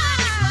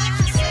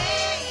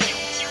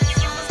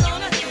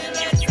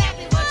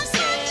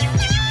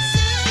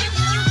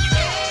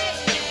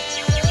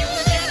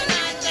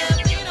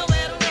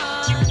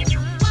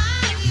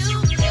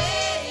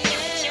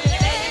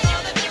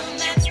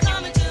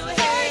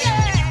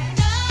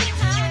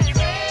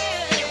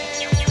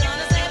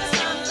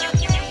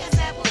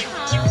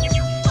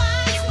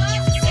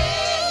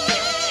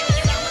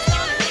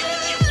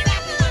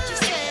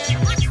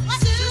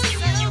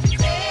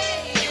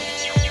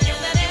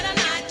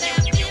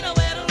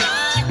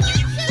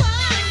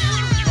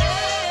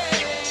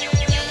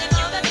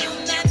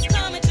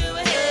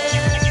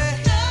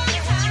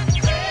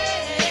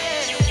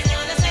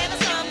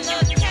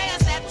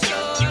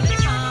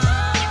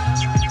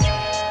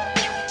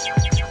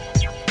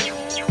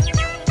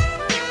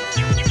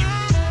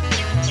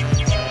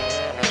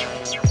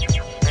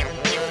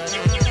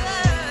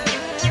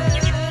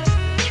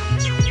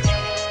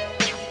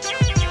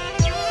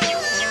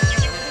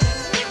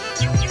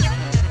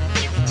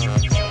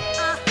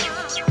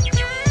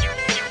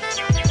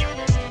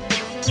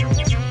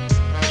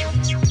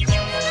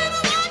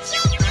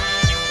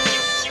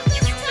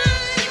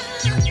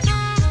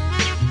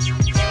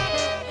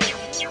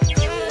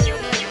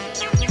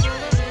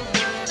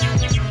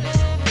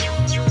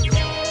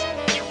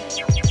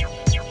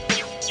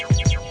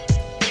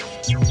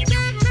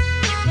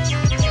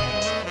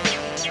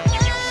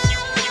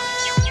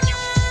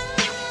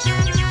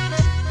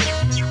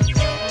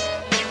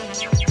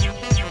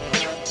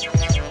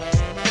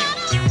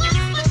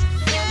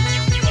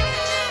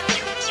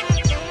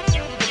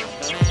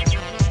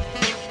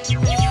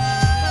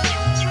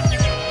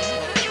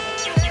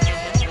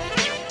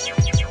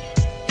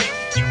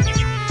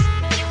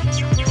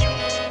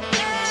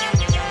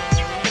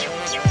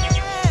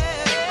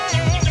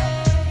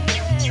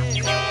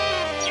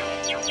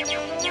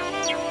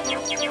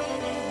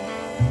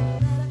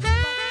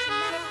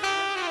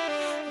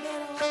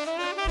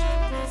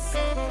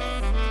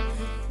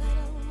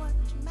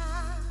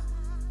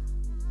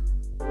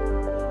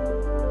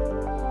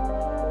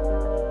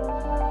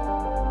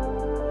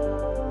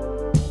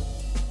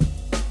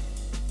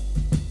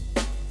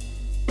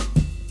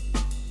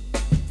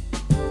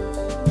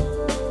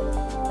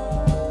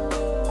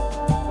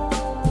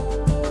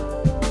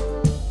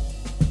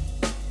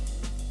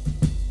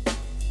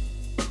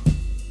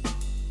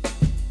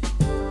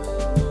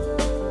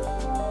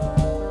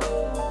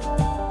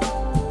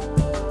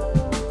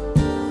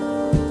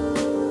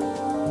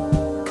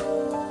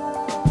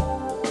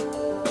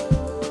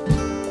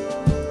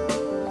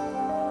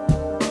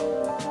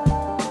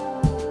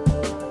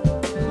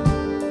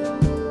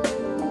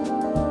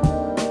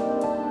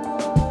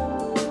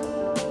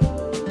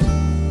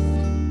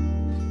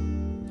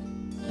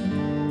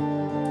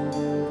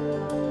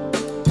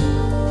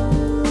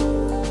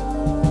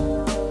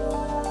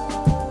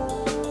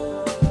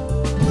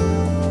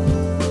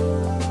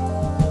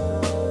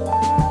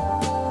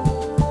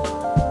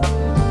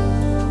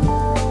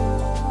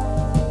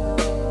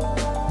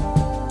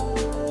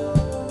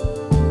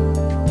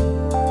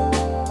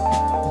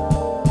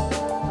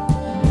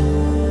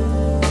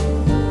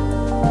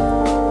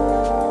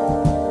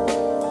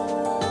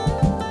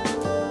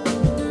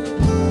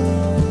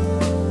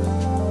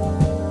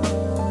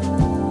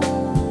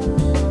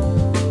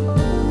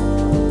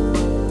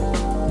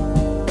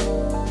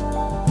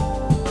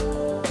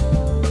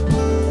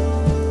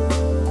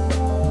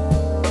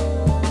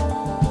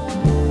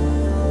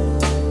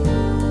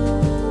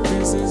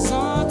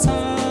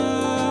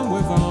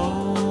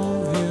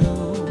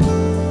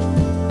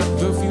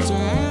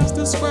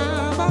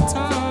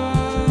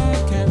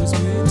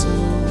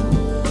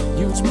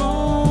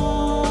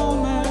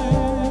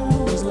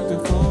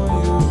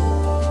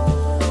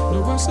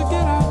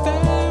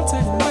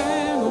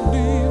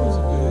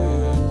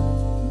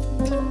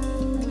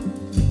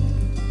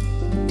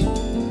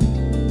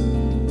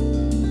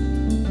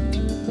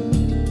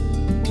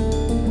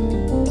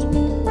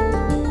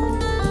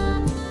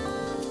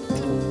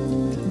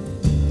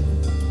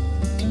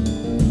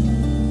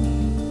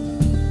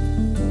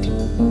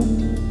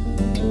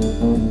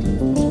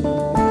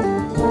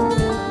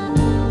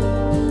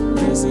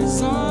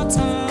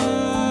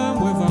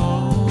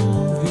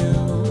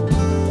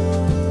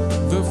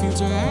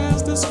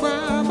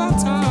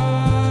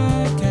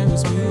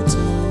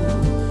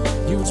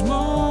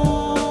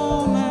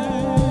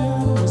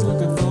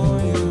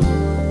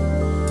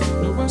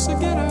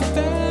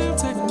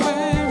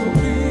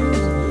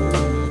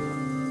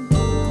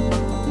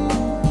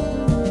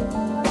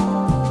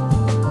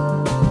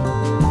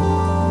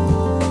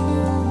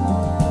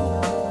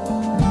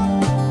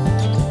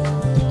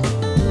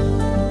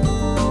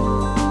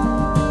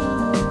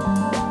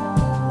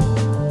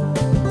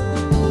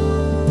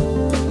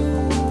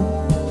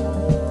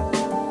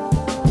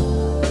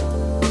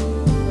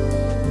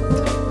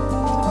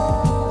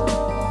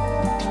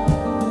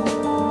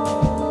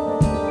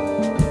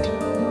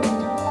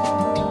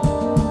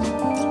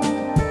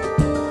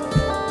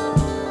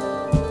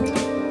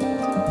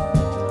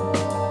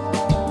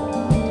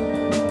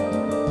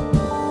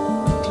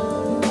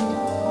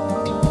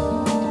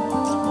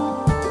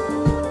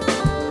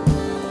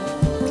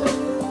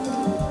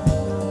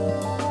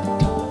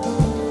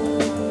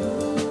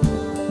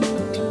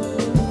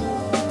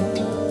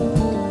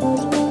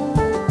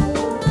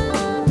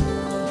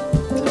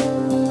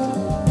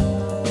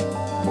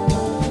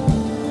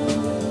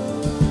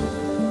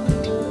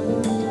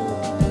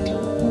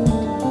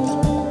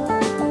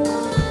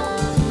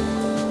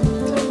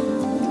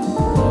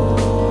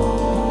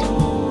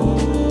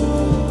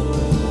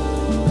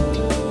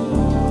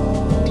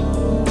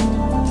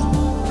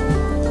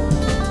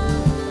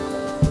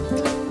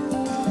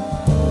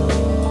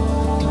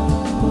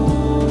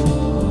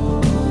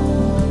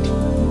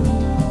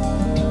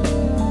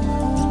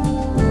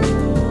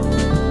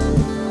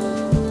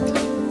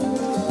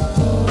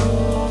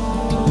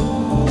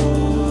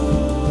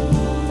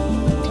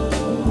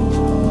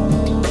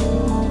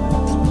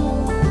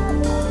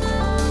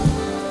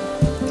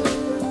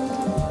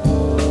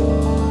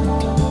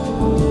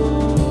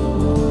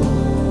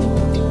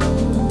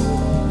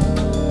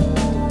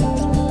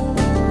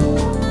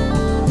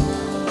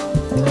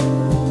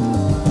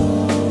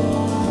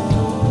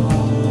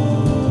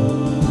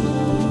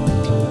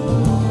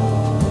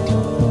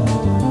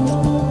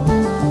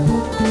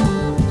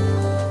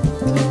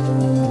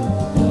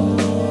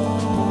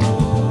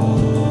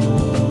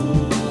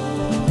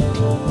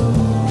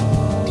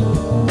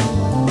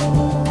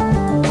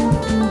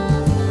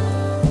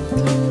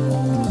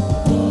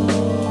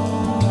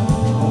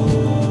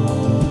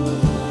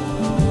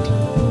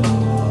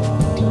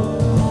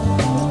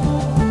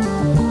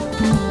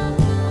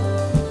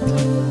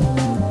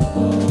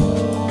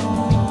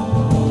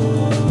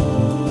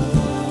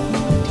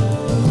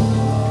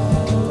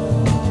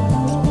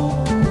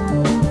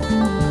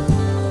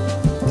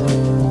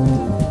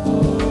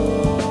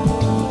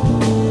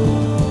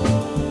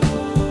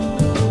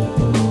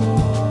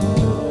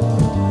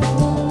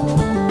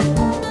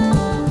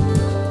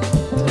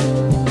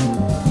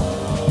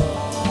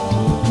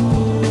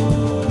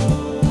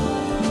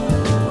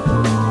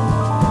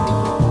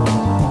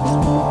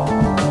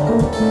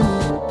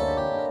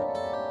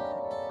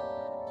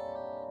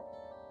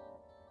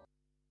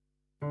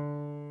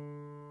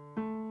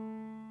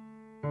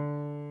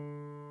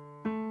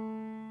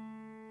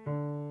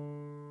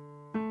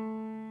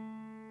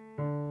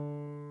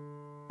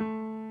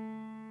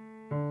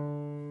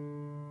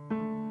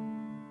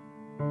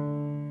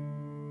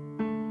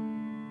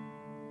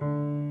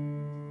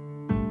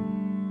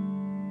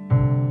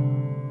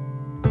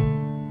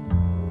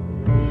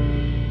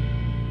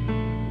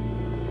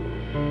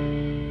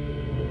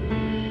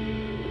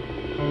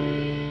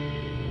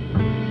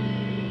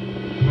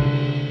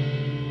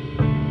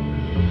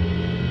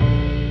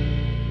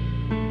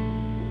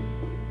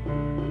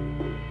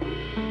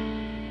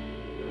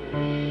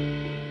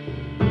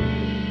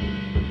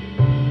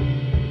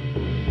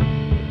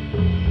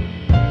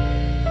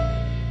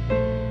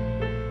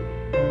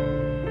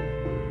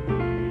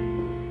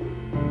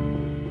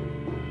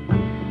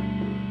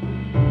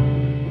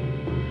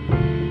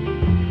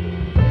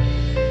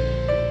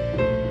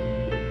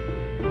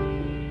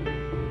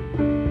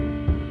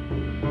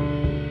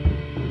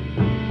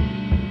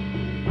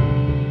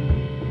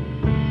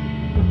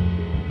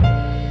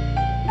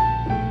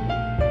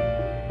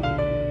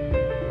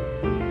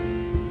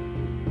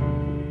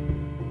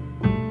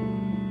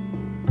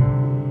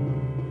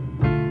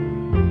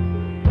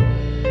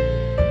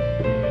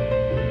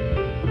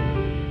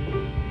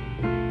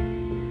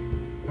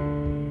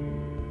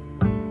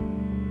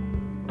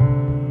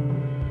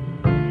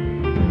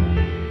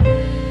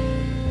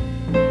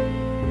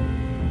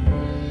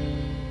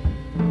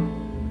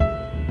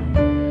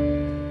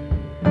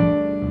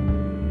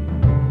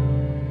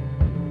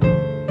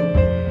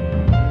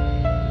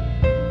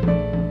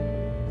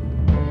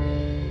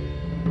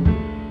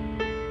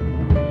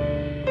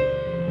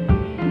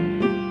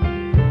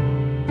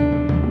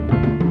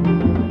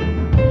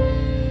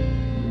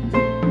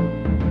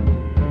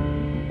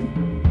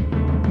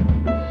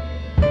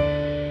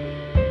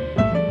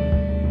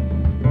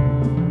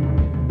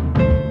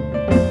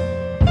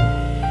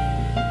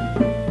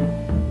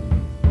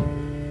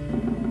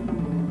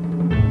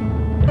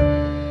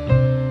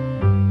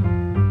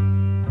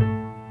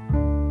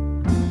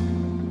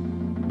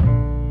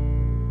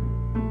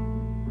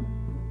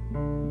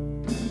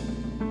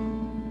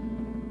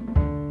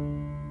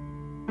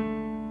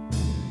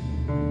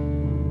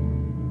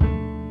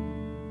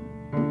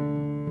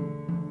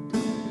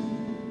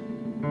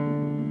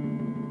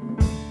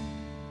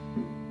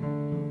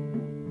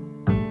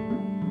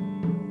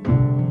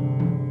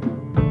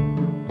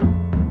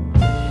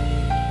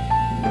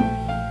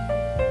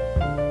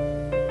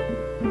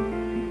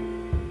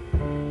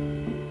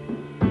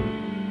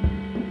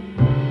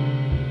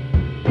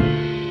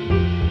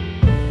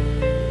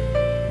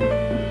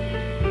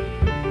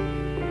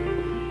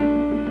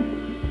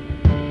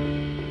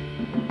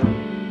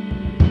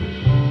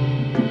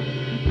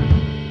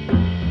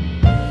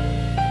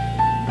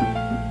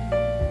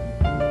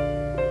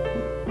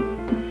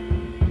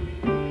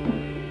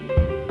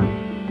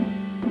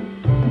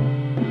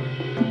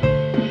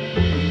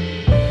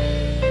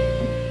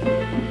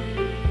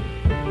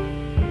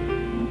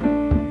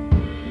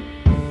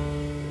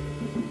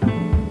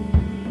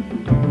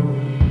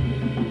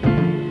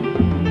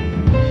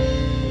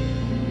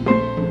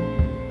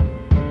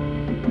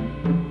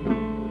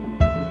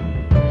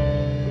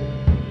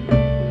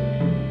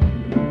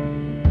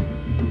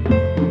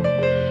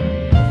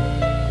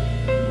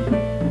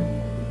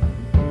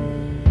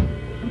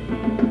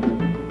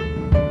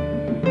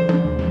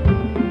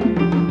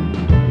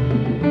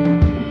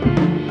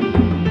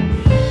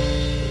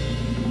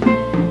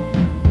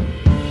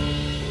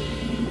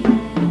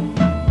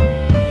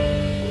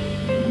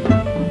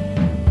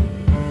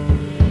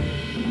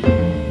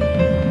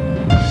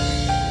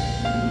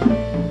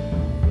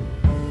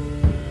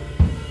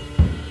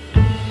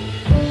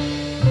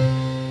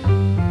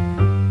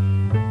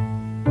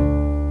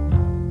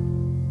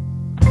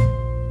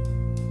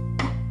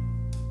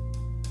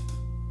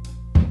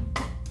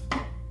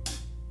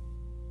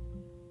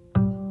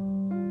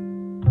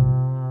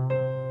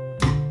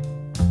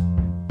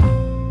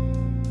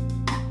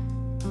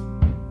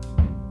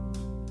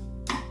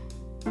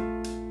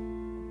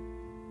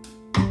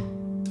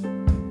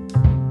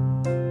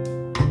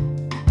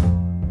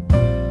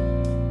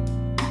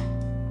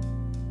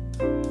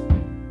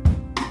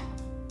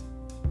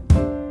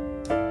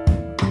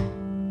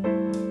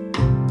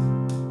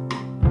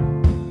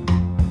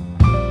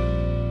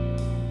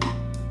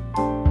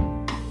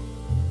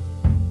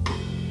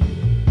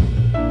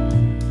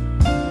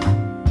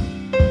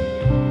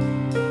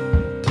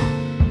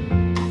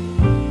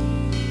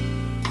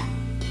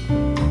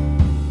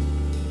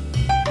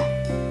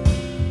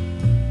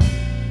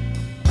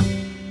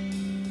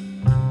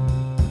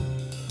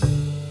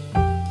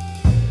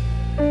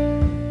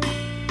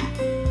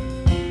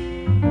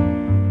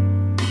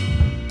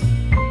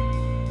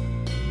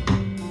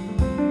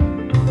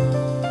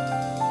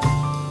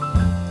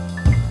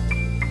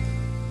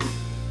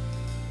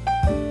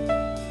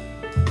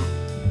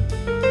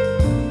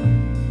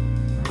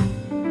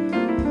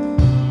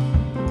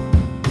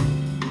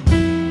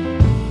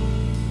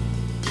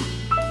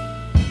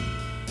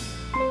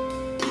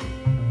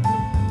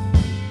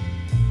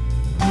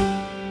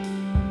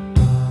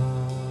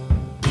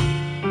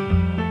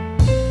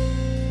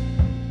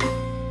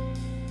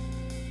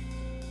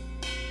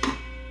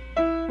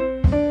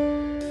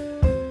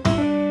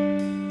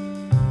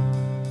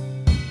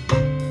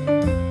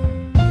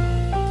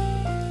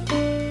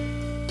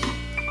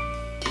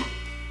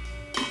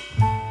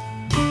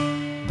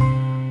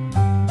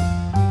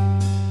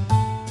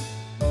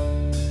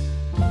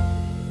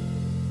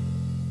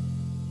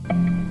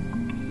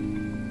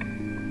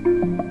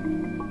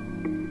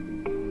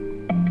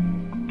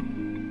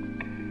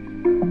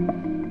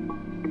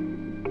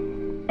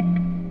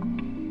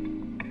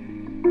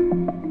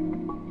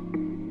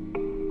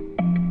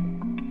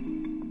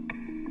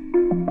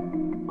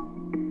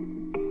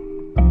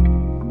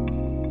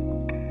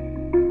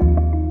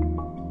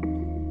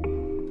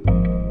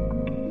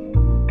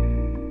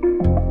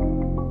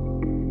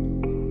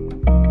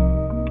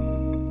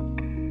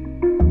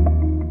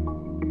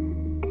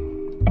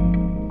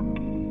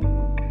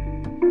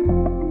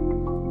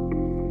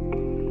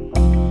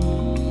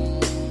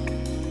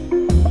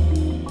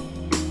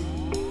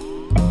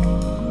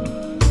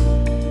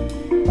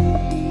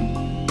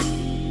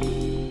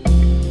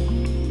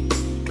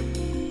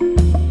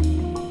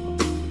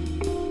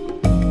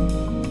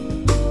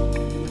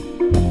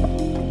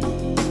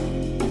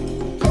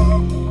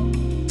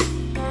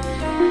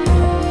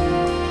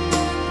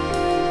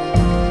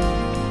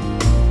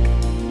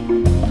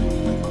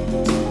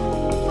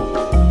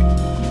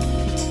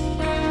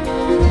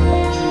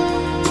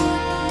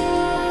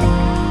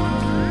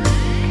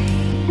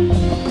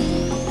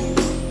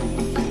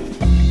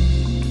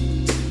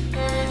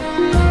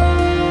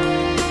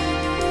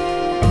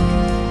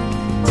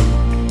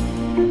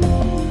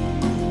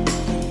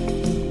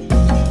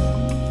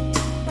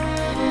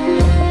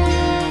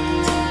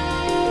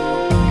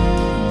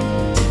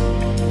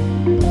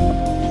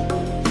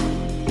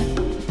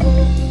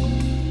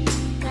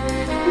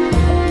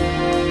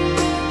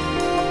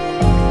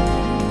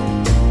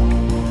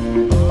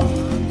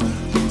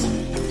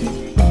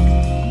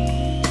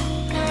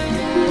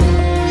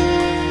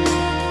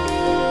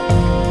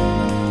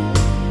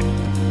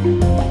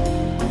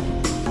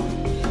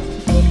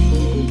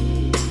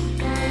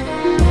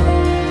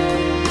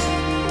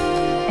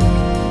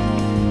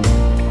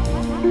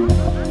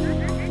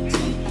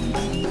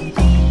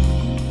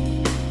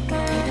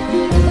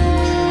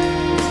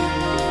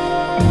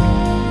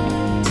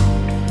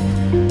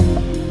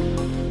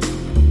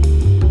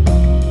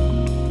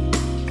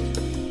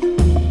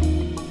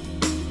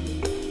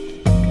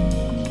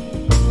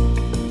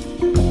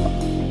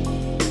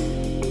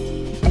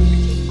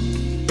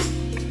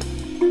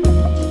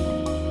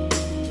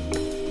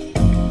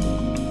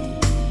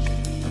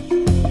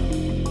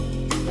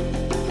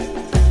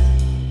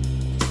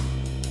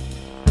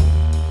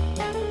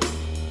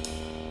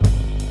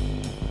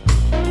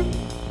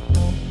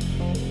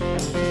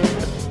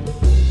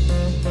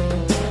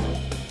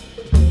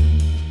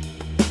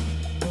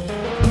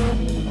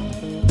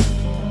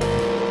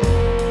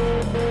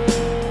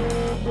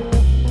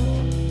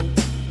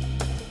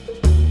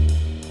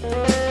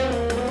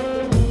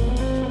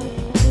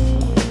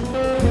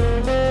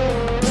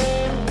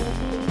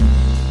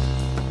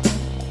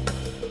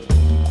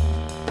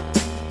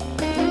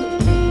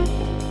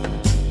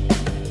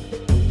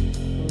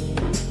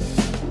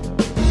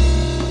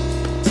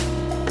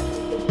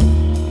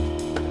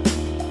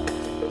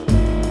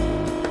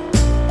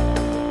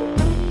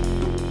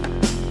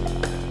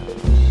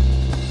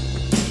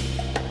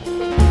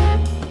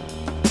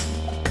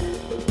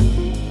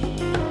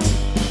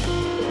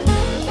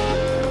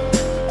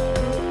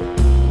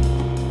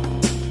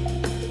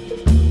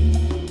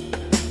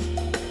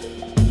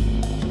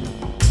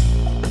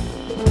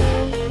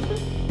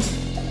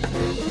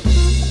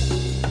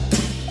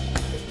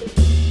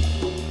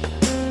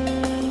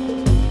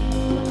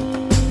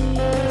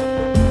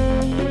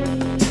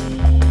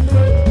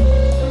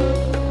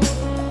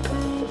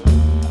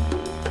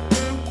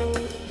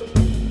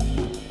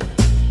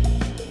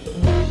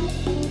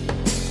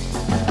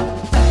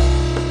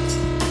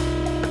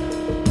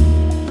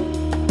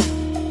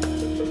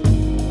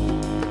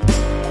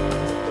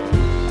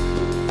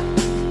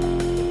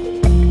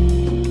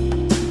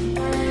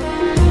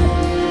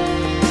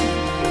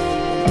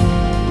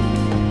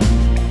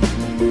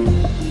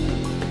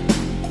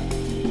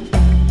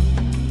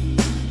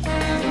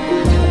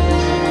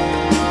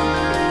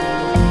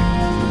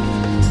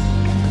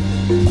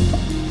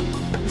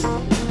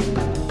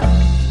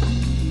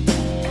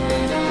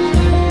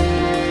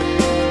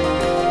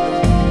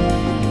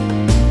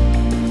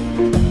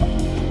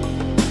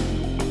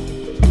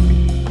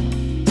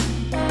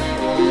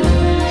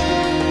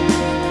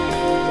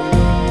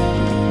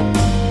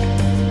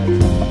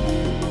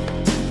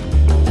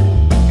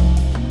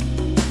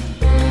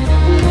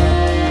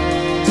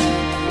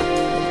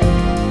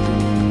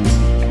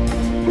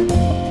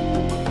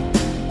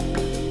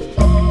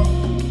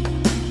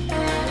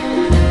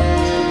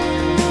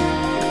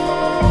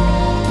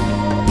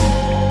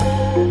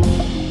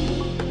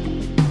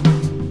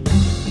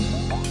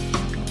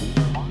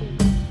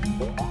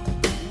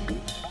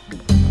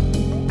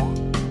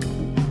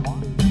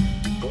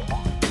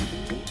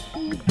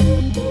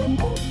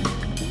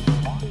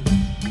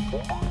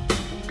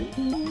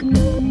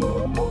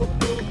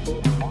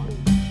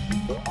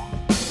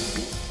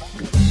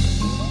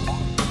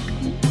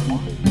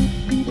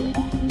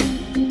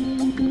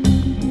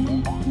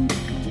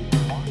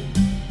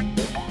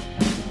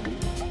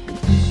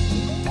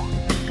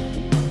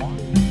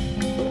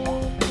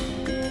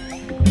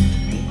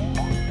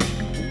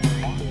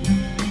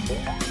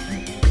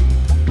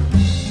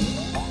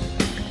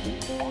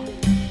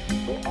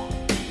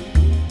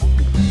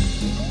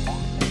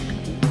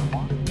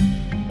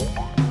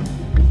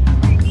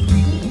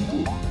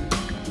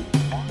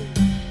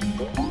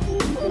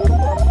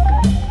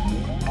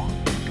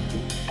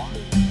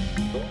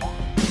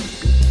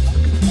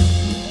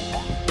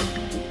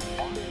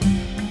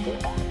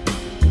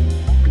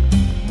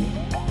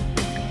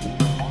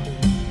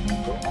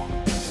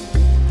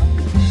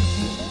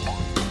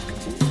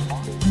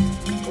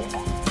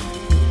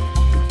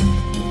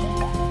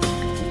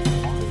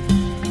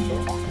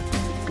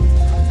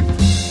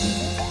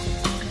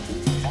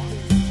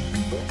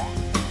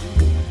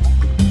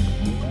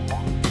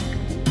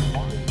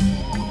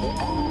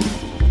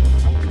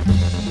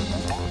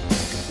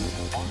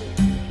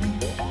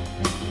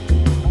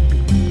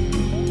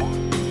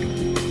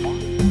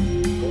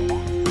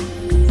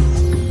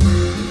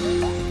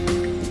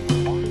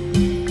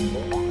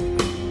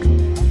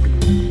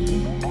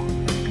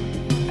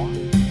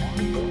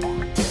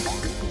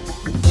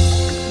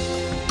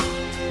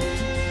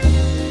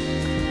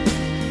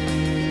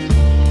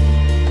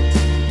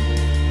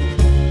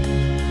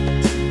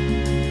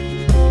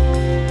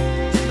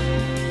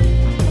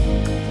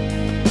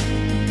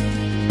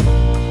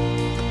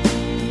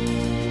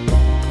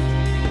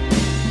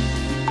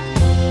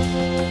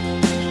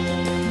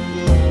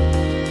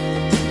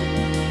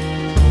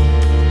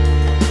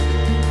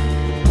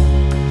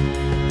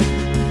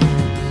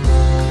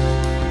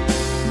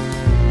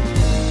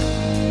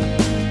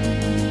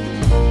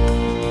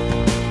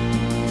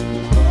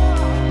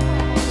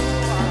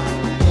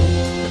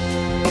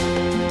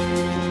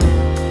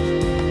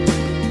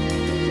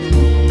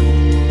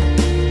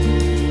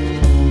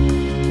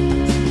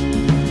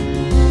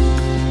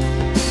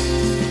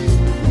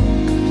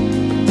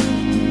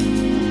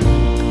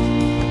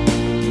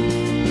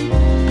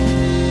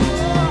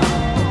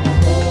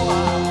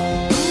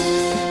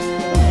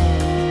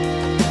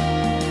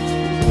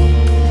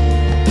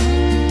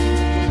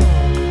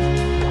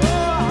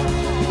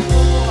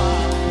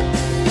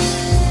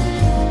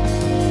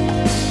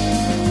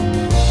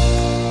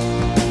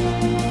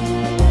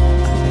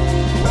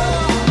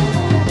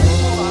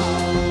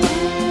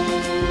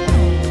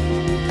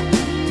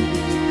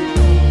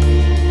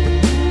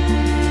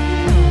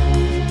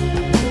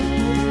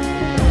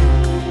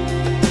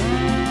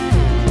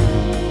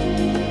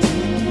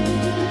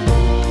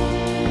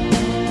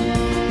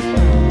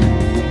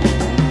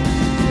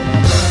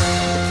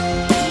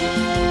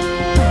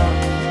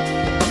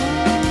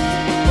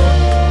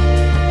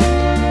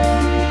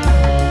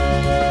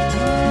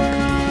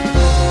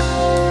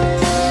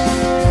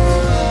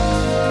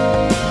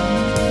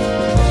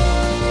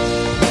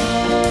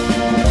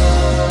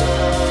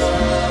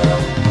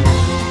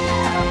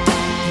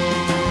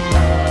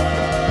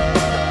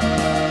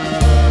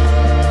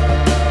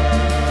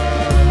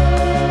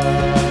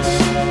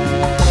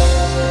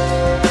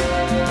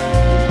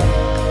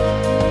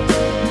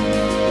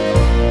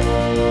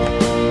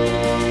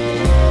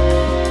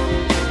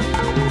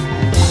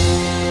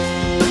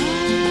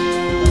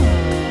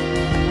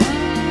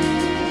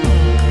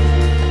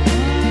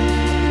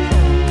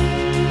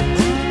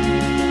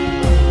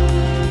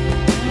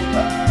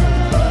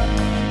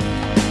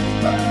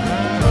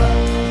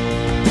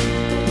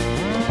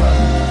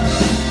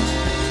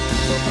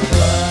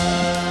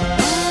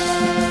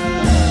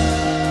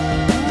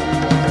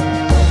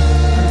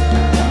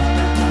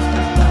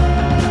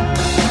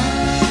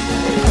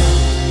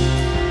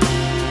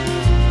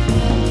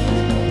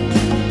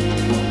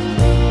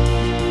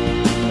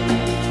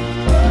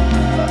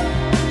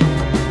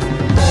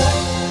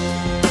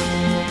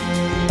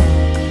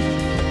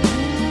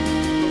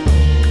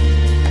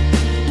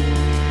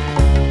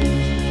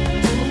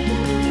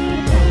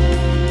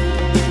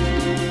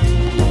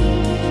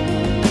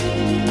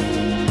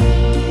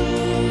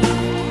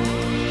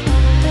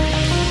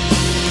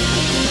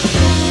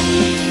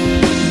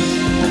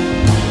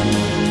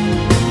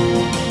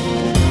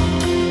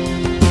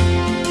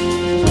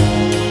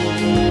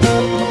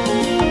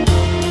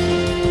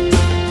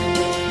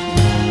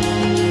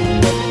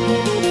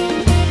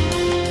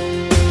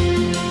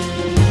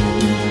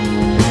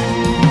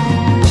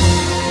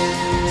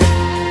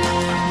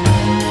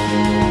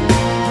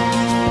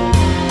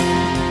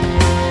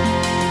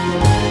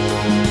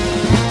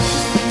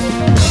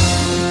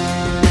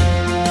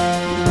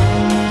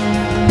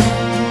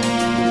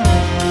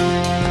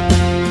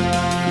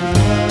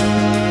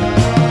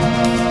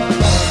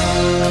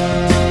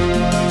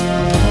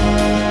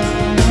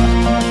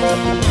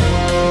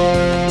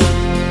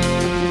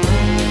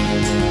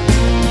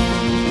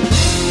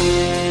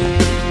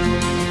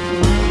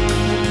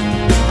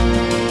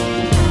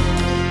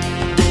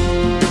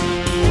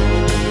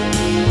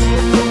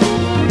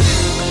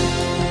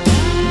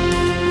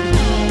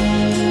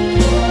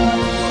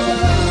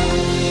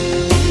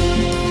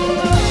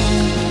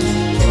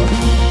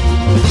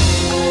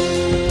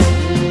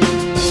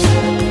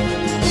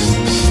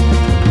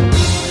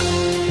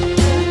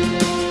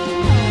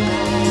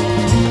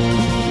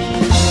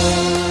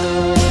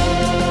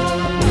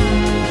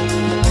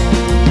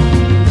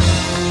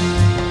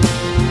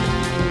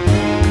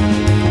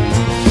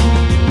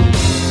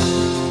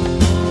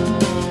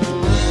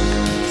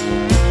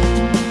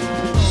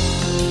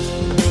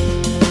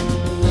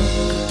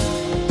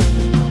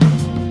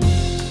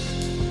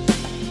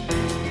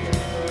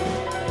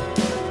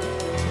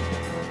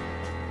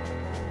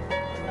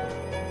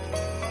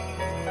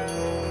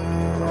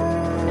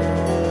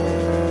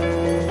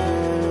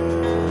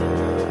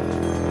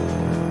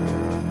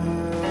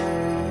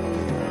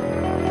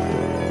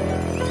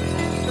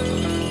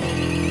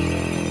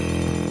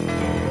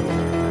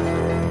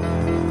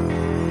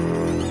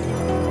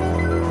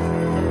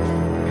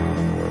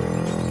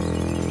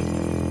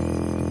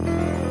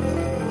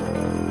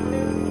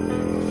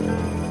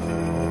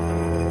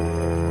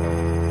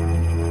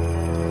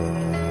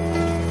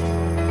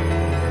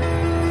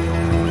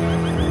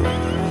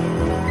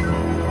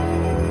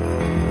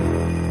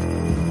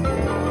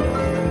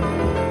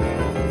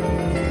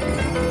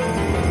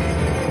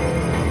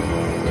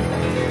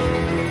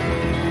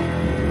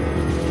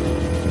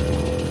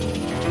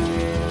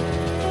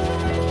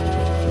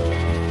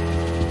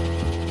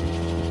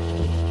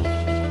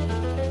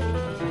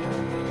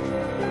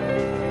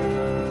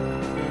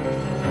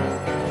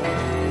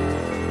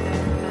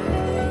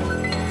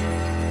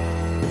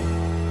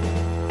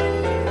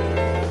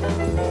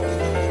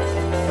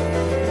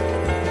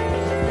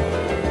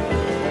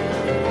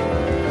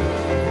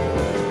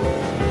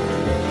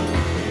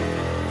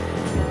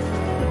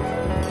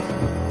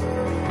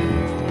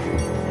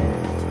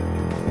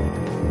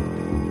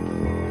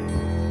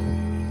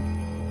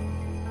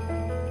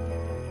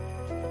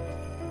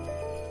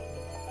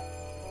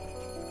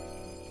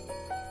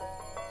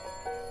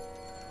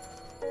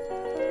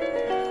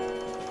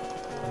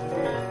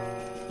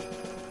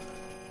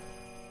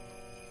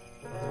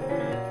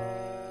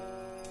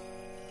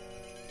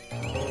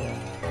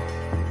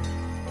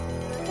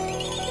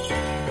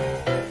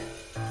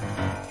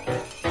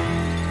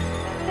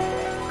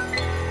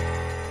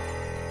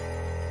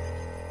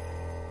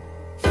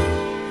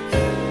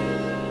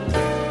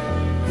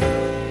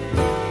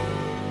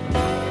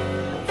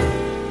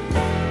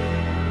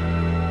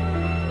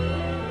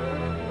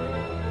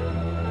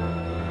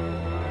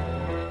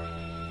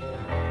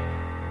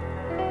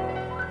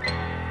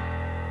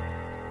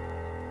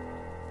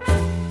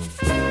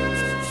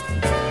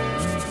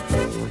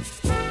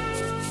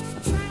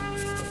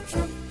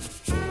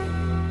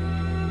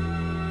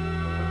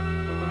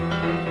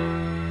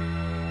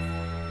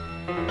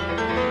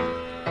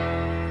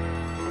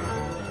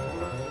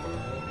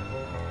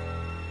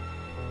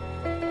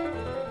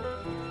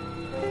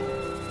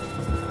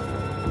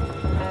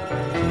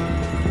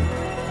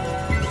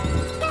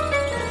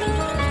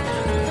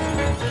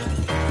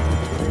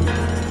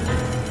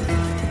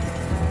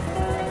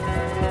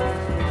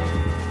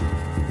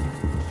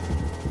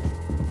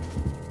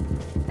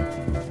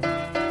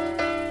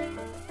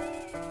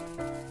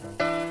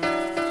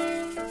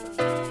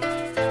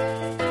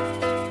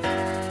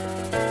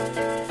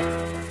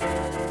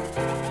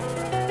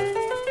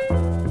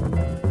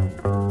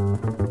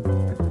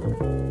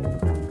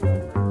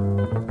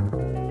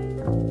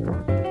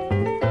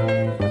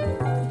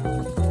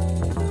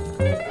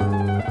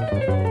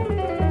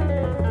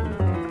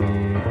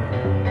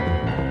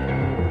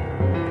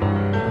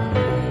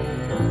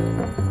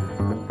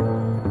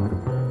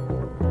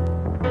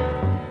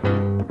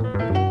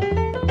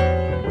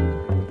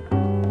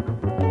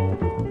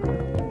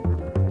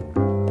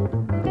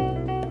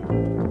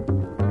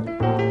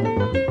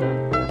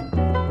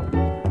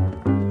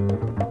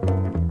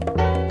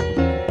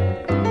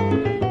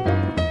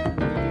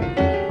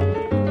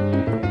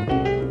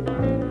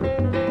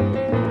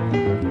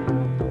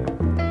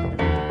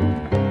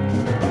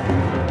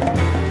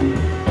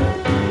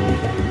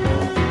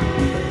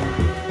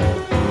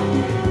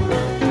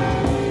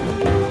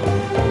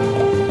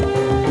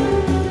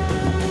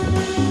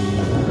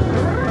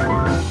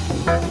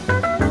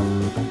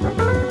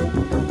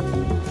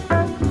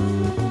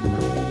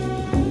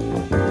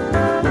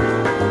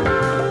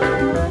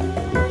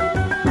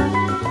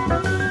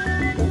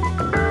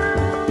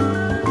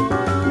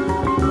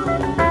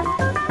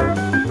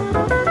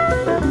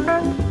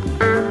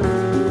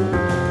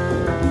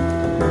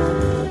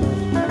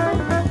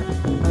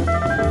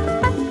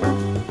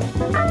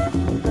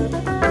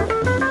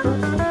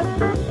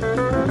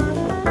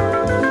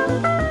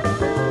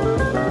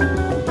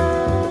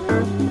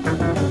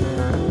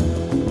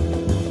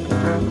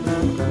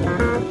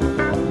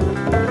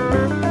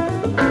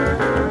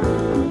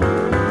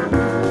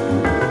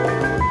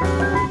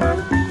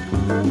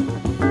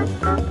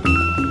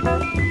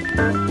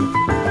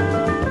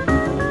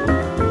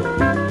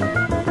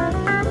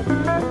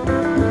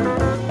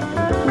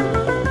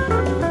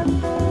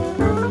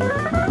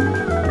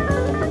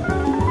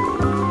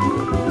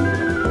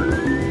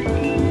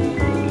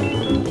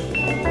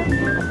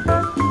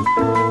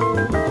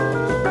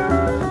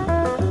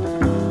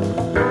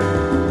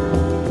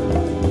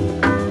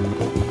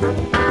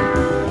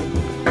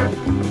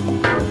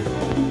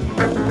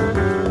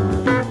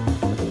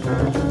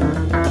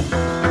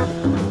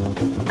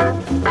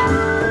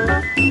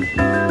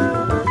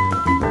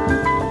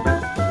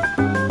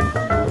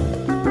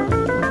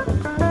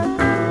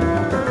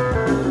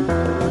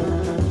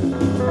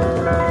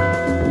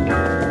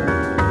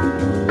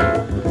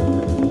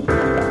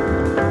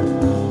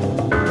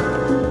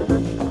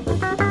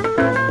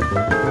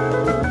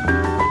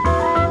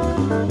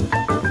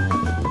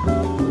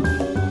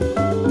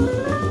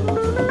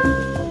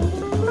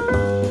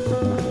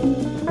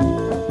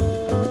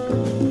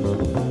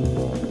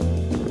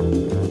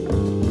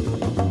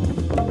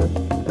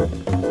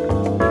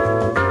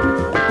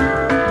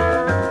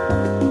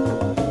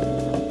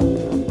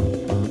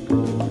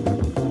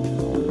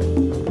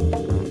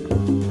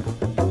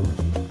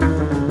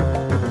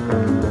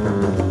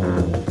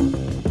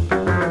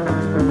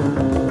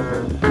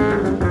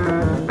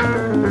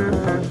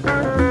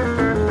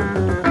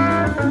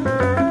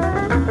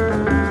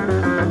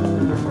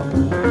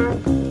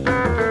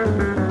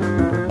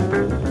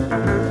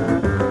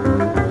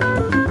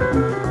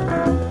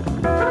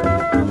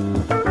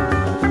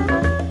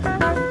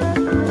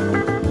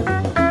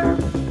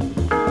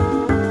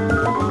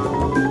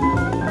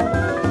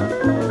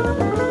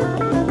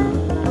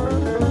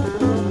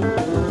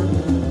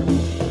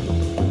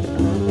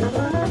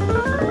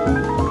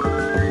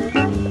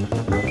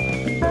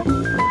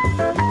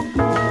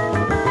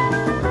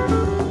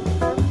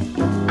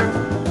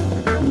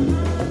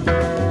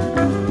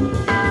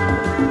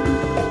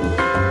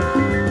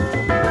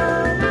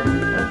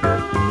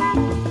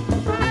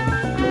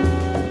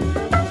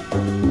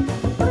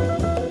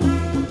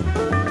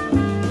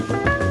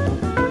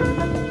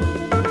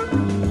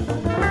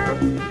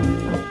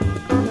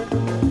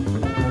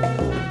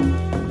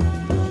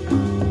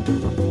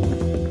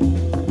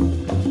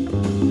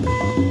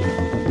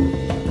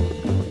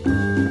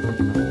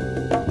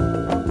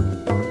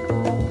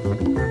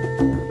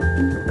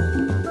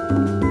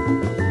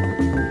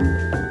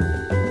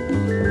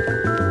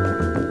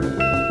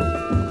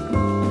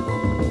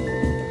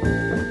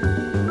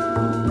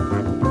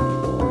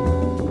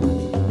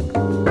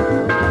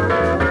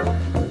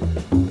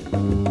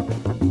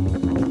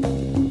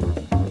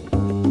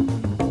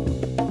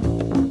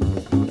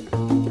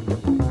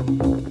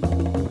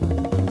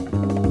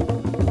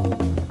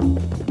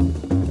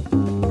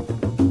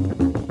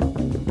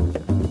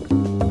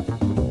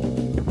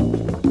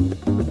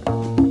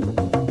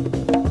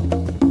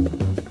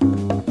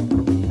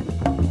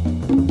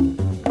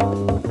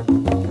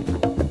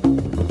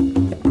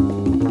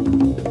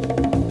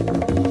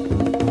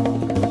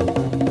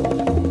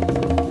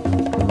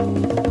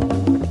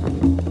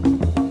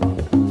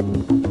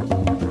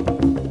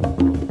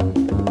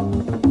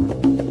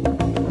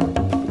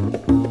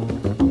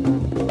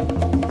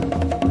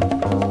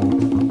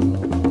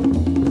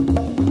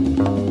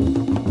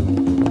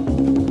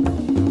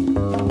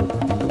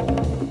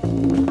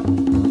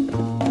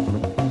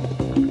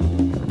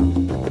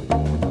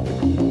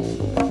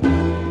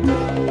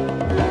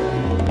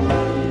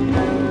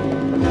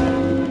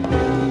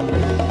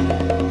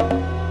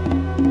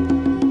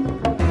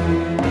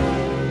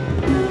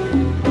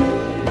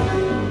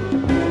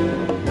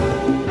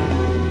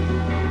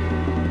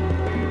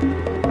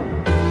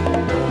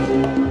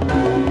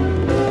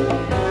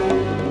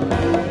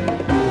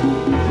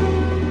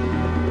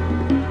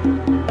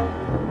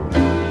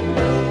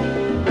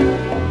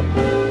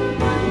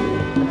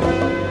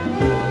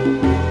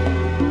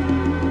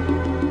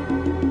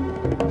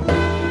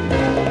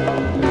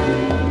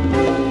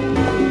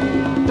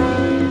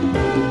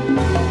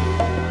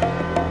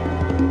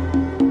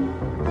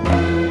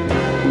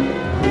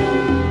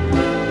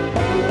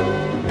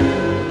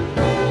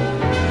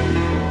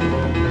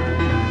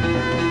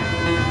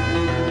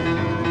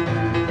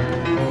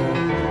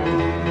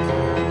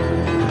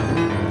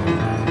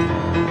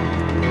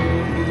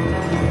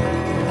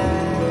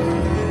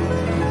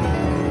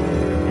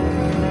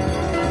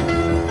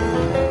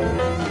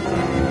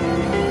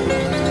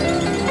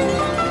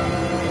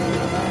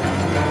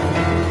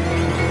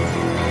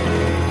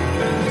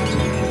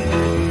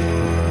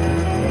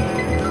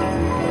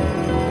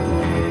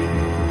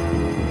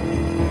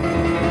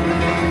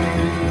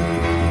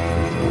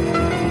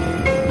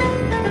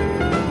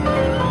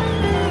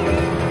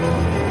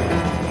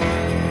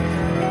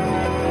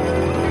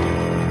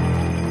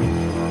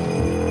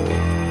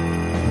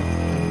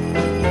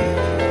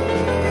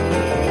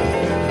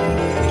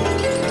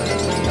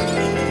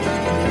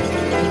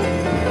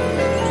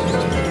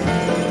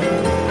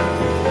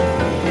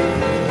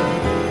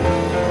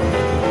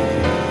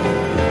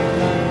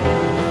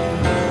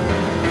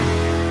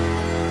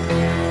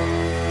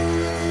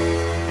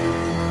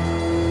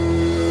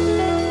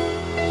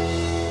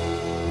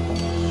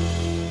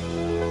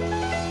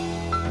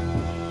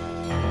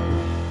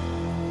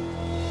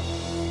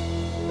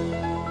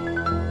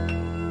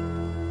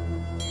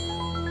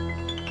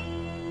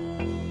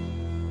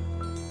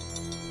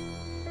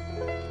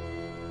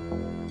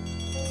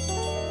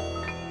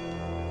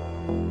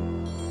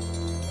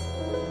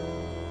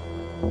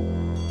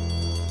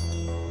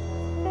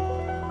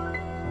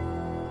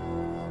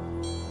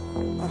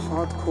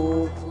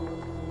 hardcore.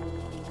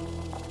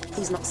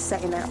 He's not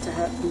setting out to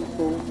hurt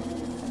people.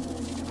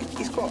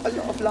 He's got a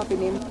lot of love in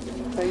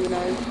him. So, you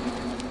know,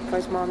 for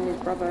his mum, his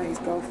brother, his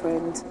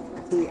girlfriend,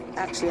 he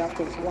actually, I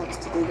think, wants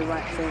to do the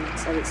right thing.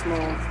 So it's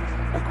more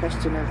a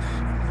question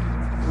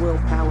of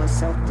willpower,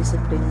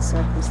 self-discipline,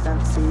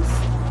 circumstances.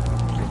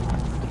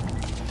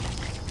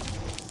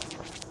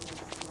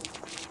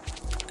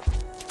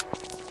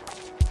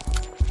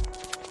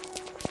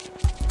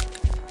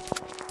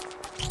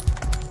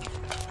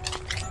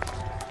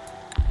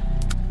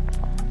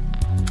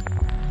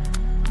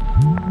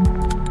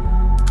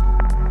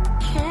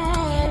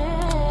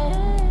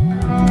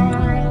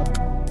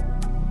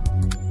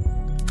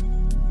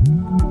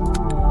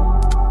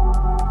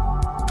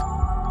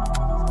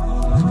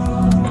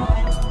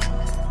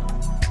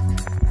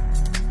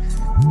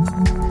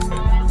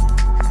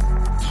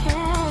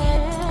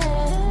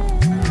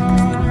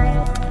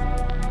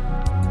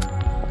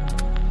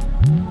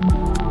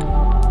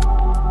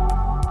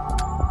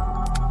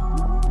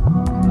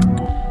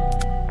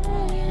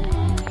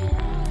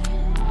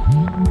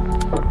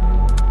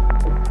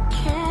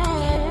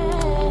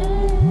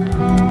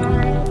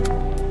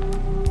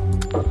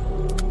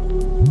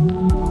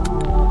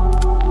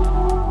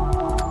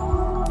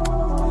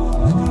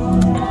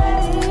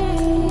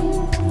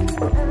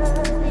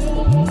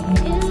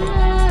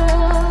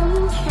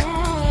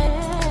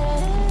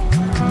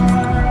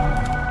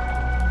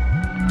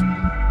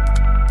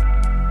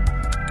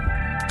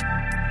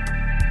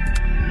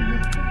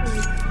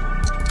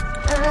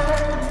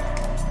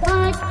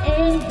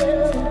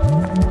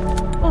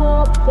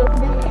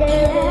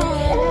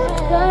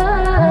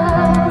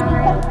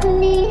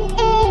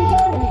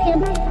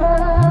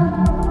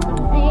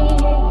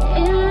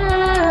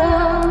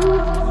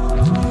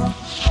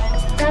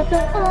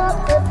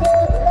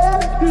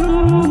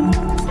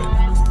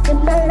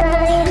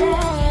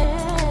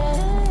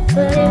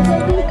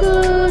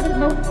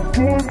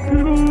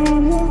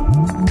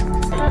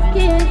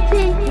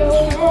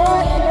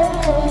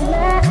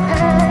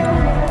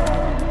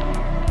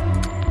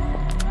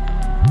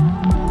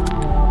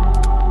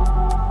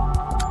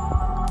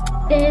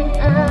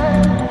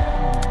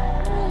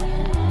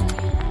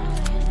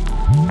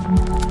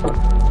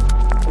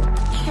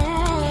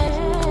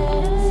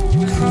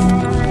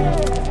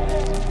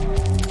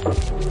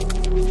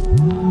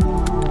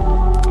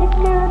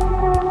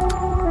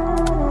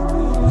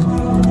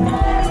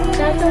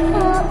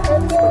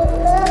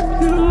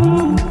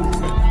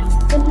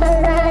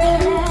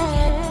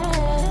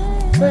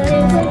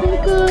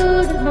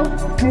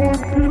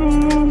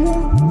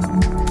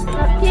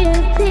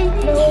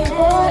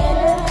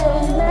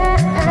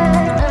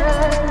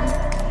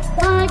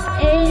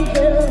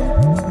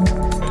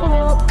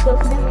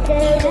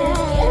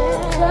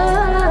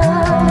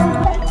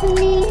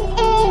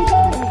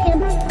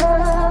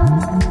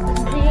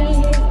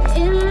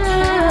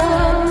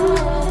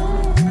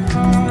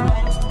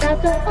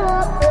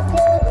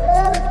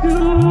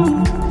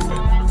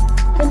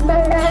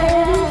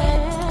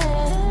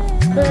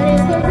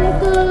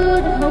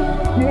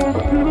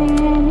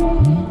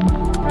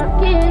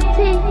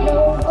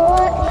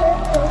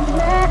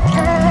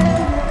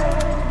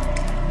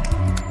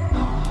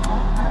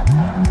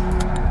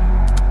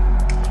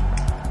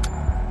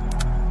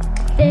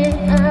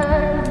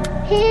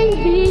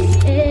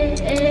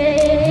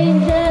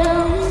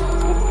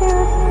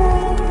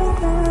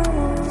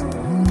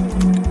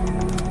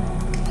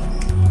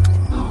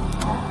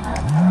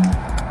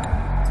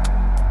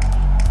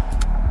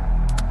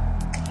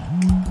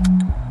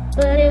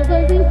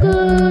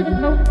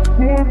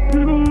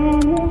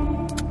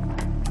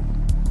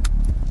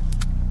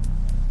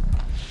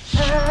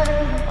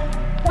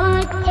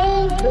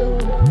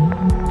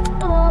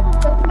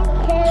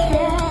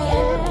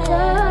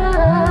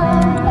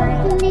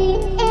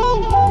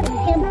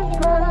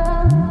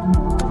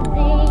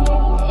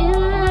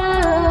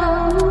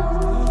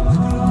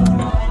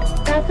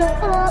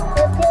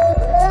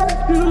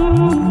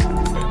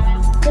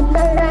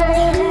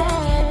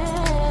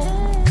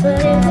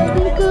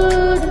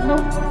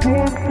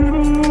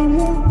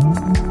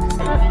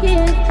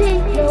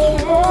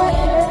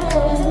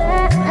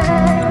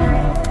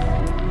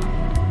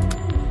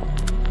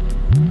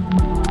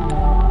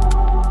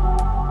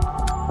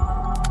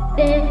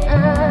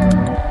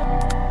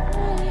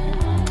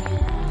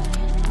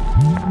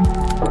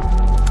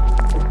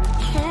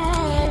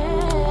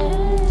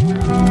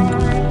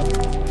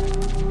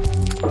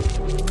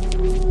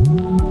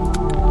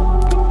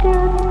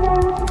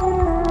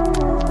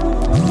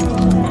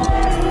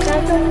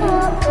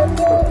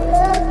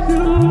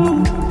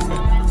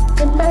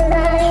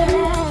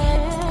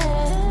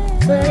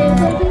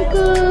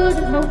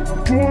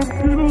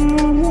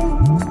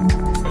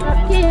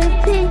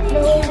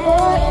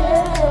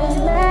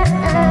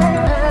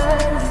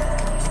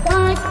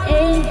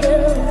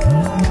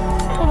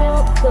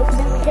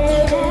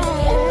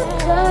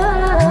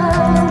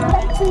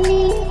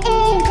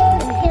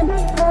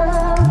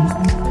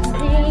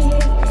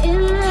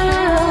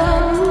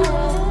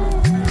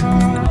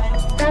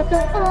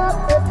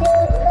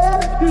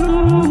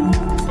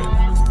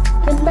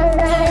 Goodbye.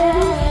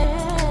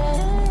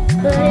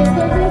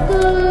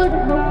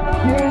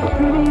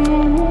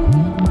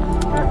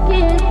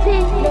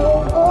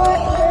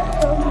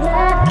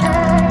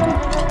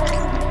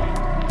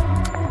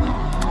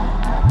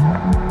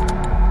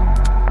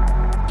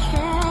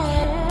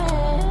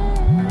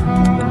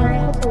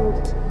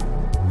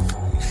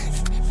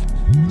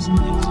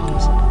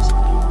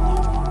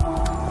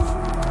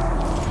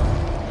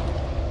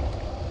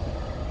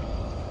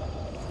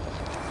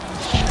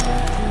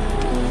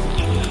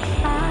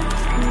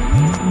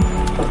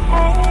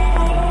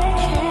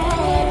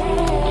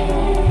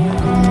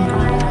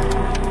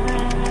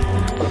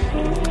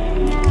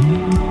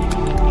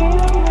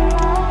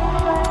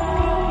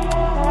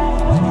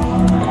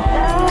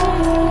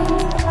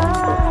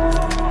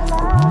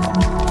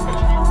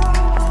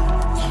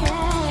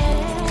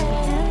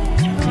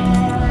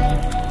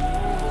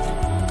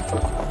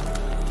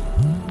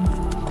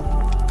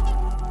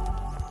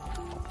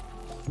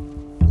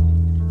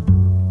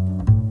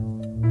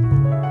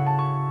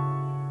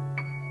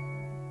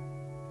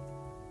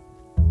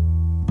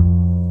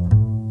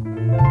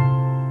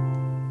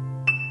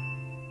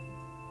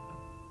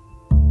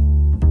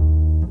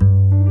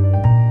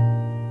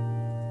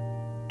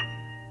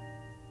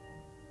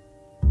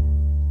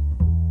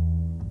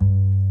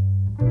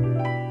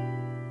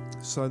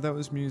 So that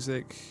was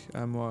music,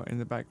 well, in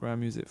the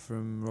background music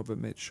from Robert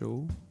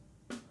Mitchell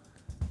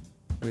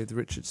with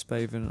Richard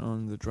Spaven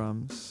on the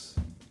drums.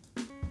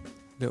 A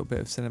little bit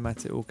of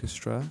cinematic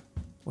orchestra.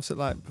 What's it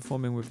like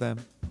performing with them?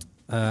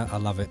 I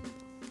love it,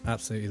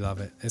 absolutely love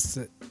it. It's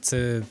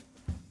to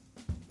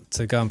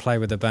go and play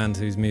with a band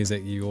whose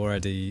music you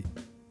already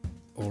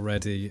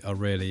are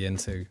really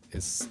into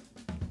is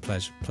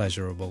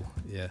pleasurable.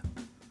 Yeah,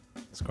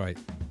 it's great.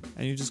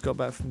 And you just got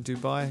back from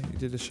Dubai. You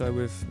did a show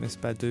with Miss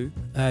Badu.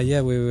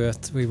 Yeah, we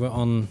were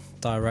on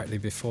directly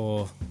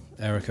before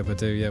Erykah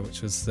Badu. Yeah,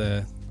 which was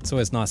it's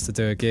always nice to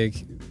do a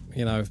gig,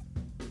 you know,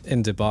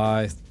 in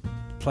Dubai,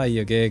 play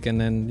your gig, and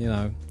then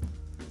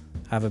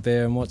have a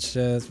beer and watch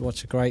a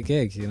great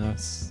gig. Yeah,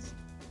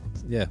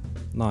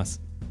 nice.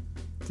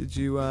 Did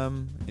you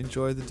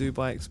enjoy the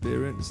Dubai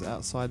experience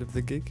outside of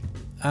the gig?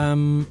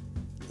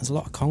 There's a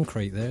lot of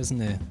concrete there, isn't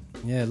there?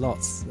 Yeah,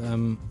 lots.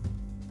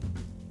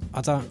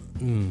 I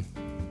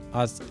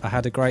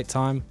had a great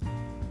time.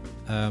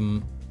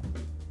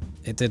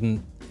 It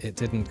didn't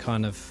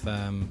kind of.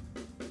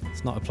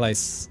 It's not a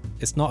place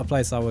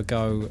I would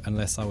go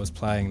unless I was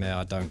playing there.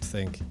 I don't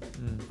think.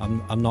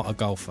 I'm not a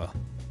golfer.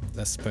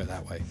 Let's put it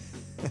that way.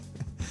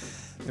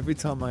 Every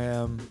time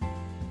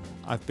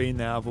I've been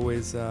there, I've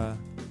always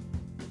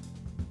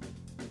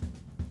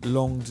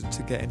longed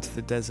to get into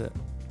the desert.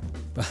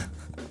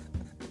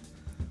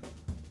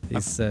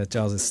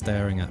 Giles is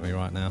staring at me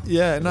right now.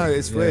 Yeah, no,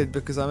 it's weird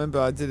because I remember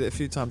I did it a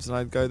few times and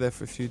I'd go there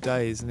for a few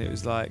days and it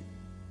was like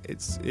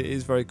it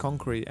is very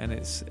concrete and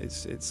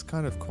it's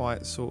kind of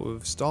quite sort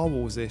of Star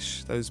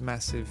Wars-ish, those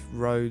massive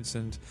roads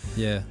and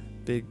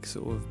big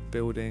sort of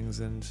buildings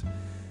and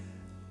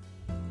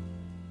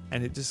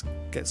it just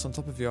gets on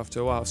top of you after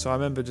a while. So I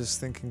remember just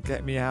thinking,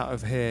 get me out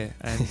of here,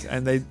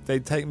 and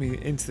they'd take me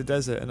into the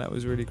desert, and that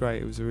was really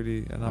great. It was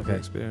another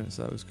experience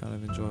that was kind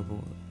of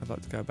enjoyable. I'd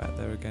like to go back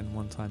there again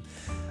one time.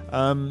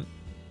 So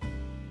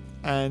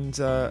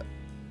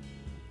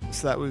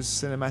that was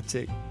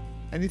cinematic.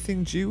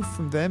 Anything due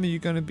from them? Are you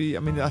going to be?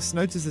 I mean, I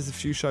noticed there's a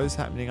few shows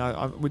happening.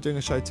 We're doing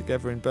a show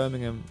together in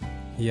Birmingham.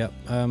 Yep.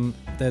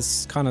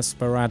 There's kind of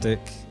sporadic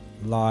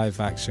live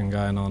action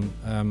going on,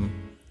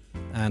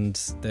 and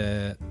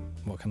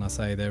what can I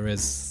say? There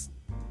is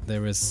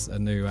a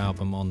new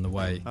album on the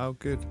way. Oh,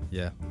 good.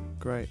 Yeah.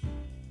 Great.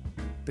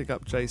 Big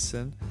up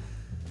Jason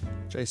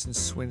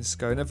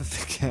Swinsko. Never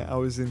forget, I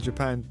was in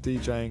Japan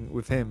DJing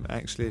with him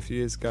actually a few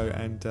years ago,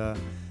 and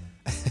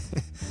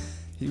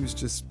he was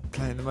just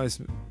playing the most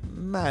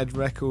mad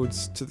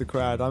records to the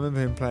crowd. I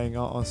remember him playing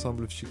Art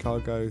Ensemble of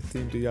Chicago,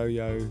 Theme to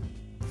Yo-Yo,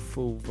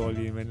 full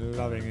volume, and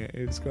loving it.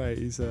 It was great.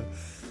 He's a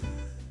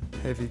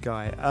heavy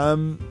guy.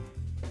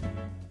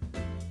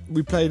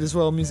 We played as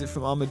well music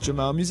from Ahmad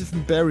Jamal, music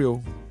from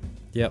Burial.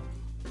 Yep.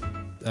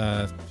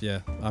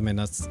 Yeah. I mean,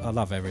 I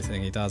love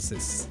everything he does.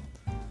 It's,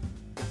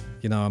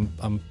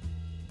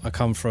 I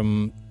come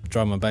from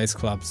drum and bass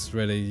clubs,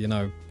 really,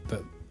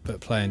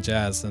 but playing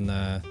jazz and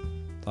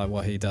like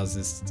what he does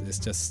is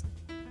just,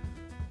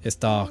 it's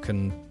dark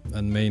and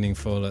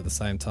meaningful at the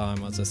same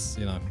time. I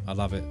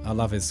love it. I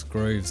love his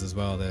grooves as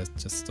well. They're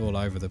just all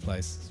over the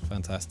place. It's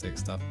fantastic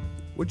stuff.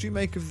 What do you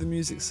make of the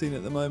music scene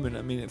at the moment?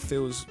 I mean, it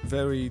feels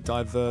very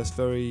diverse,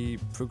 very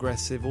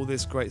progressive, all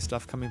this great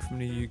stuff coming from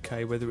the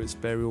UK, whether it's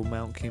Burial,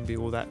 Mount Kimby,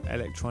 all that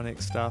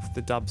electronic stuff,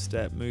 the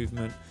dubstep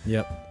movement.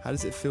 Yep. How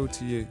does it feel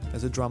to you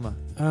as a drummer?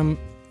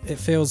 It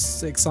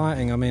feels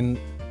exciting. I mean,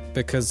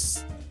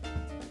 because,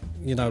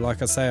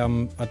 like I say,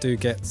 I do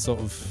get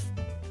sort of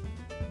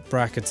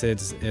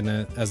bracketed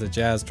as a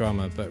jazz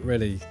drummer, but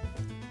really,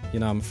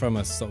 I'm from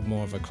a sort of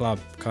more of a club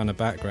kind of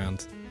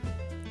background,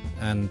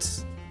 and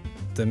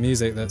the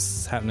music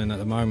that's happening at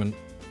the moment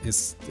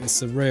it's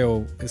just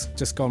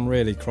gone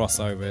really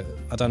crossover.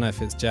 I don't know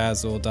if it's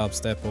jazz or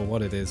dubstep or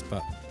what it is,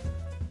 but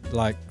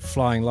like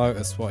Flying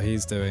Lotus, what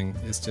he's doing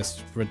is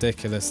just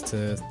ridiculous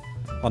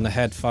on the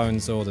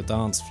headphones or the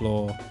dance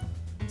floor.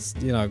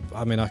 You know,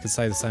 I mean, I could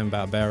say the same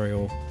about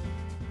Burial,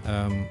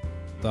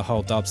 the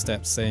whole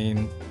dubstep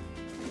scene.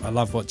 I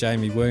love what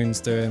Jamie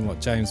Woon's doing, what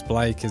James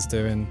Blake is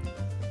doing.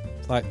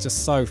 Like,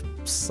 just so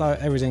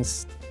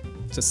everything's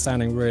just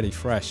sounding really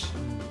fresh.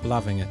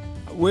 Loving it.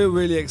 We're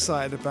really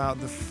excited about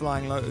the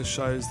Flying Lotus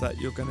shows that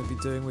you're going to be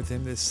doing with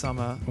him this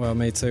summer. Well,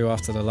 me too,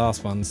 after the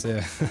last ones,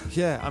 yeah.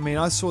 Yeah, I mean,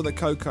 I saw the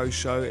Coco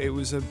show. It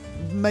was a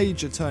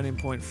major turning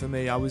point for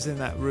me. I was in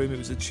that room. It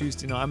was a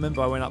Tuesday night. I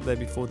remember I went up there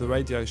before the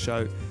radio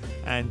show,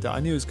 and I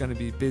knew it was going to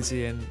be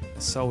busy and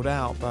sold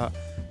out, but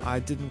I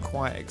didn't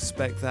quite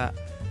expect that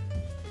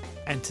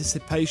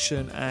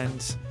anticipation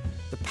and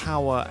the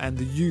power and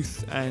the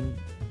youth and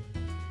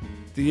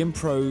the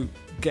impro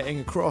getting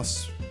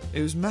across.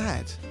 It was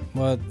mad.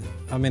 Well,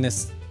 I mean,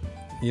 it's,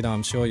 you know,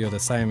 I'm sure you're the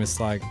same. It's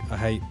like, I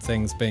hate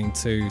things being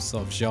too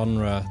sort of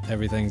genre,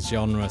 everything's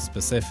genre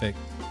specific.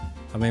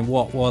 I mean,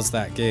 what was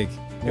that gig?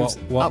 What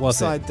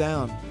was it? Upside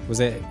Down. Was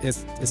it?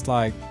 It's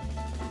like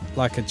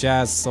a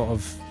jazz sort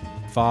of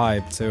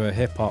vibe to a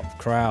hip hop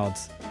crowd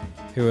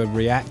who are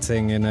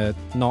reacting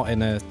not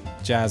in a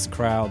jazz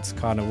crowd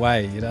kind of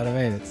way. You know what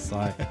I mean? It's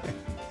like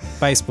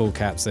baseball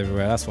caps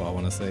everywhere. That's what I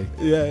want to see.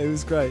 Yeah, it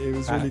was great. It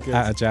was really good.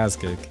 At a jazz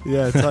gig.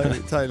 Yeah,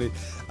 totally.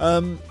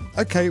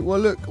 Okay, well,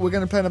 look, we're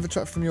going to play another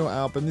track from your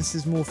album. This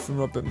is more from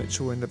Robert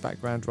Mitchell in the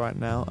background right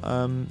now.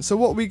 So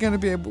what are we going to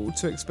be able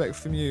to expect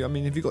from you? I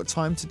mean, have you got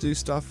time to do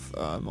stuff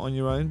on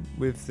your own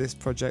with this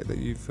project that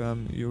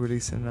you're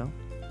releasing now?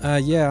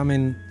 Yeah, I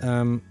mean,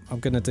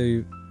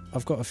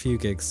 I've got a few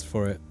gigs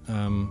for it,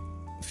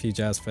 a few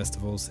jazz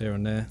festivals here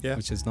and there, yeah,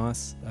 which is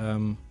nice.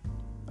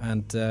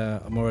 And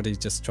I'm already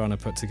just trying to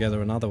put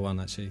together another one,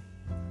 actually.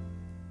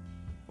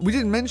 We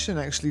didn't mention,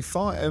 actually,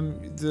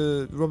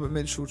 the Robert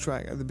Mitchell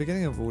track at the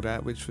beginning of all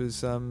that, which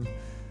was the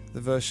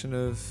version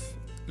of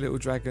Little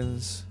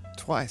Dragons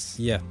Twice.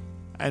 Yeah.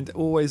 And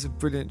always a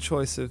brilliant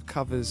choice of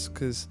covers,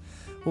 because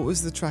what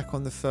was the track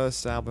on the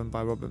first album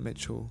by Robert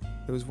Mitchell?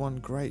 There was one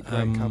great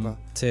cover.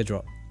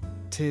 Teardrop,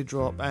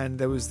 and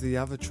there was the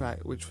other track,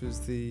 which was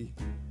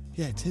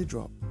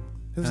Teardrop.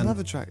 There was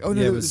another track. Oh no,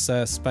 yeah, it was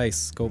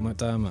Space, Galt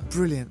McDermott.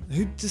 Brilliant.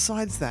 Who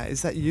decides that?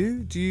 Is that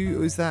you?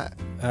 Or is that?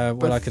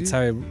 Well, I could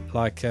tell you,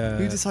 like.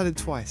 Who decided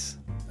Twice?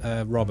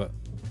 Robert.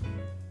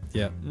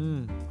 Yeah.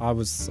 I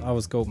was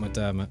Galt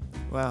McDermott.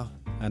 Wow.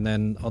 And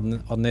then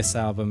on this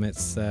album,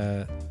 it's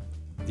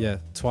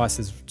twice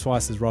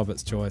as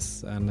Robert's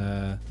choice,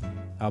 and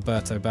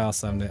Alberto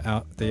Balsam, the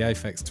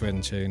Aphex Twin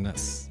tune.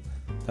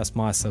 That's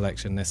my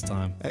selection this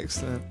time.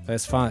 Excellent. But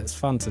it's fun. It's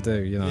fun to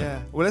do, you know.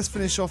 Yeah. Well, let's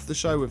finish off the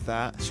show with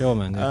that. Sure,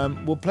 man. Yeah.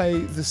 We'll play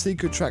the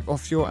secret track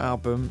off your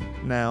album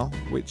now,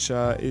 which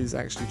is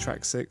actually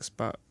track 6,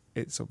 but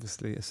it's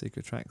obviously a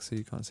secret track, so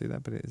you can't see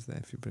that, but it is there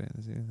if you put it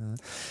in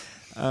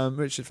the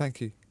Richard,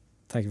 thank you.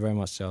 Thank you very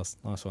much, Charles.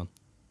 Nice one.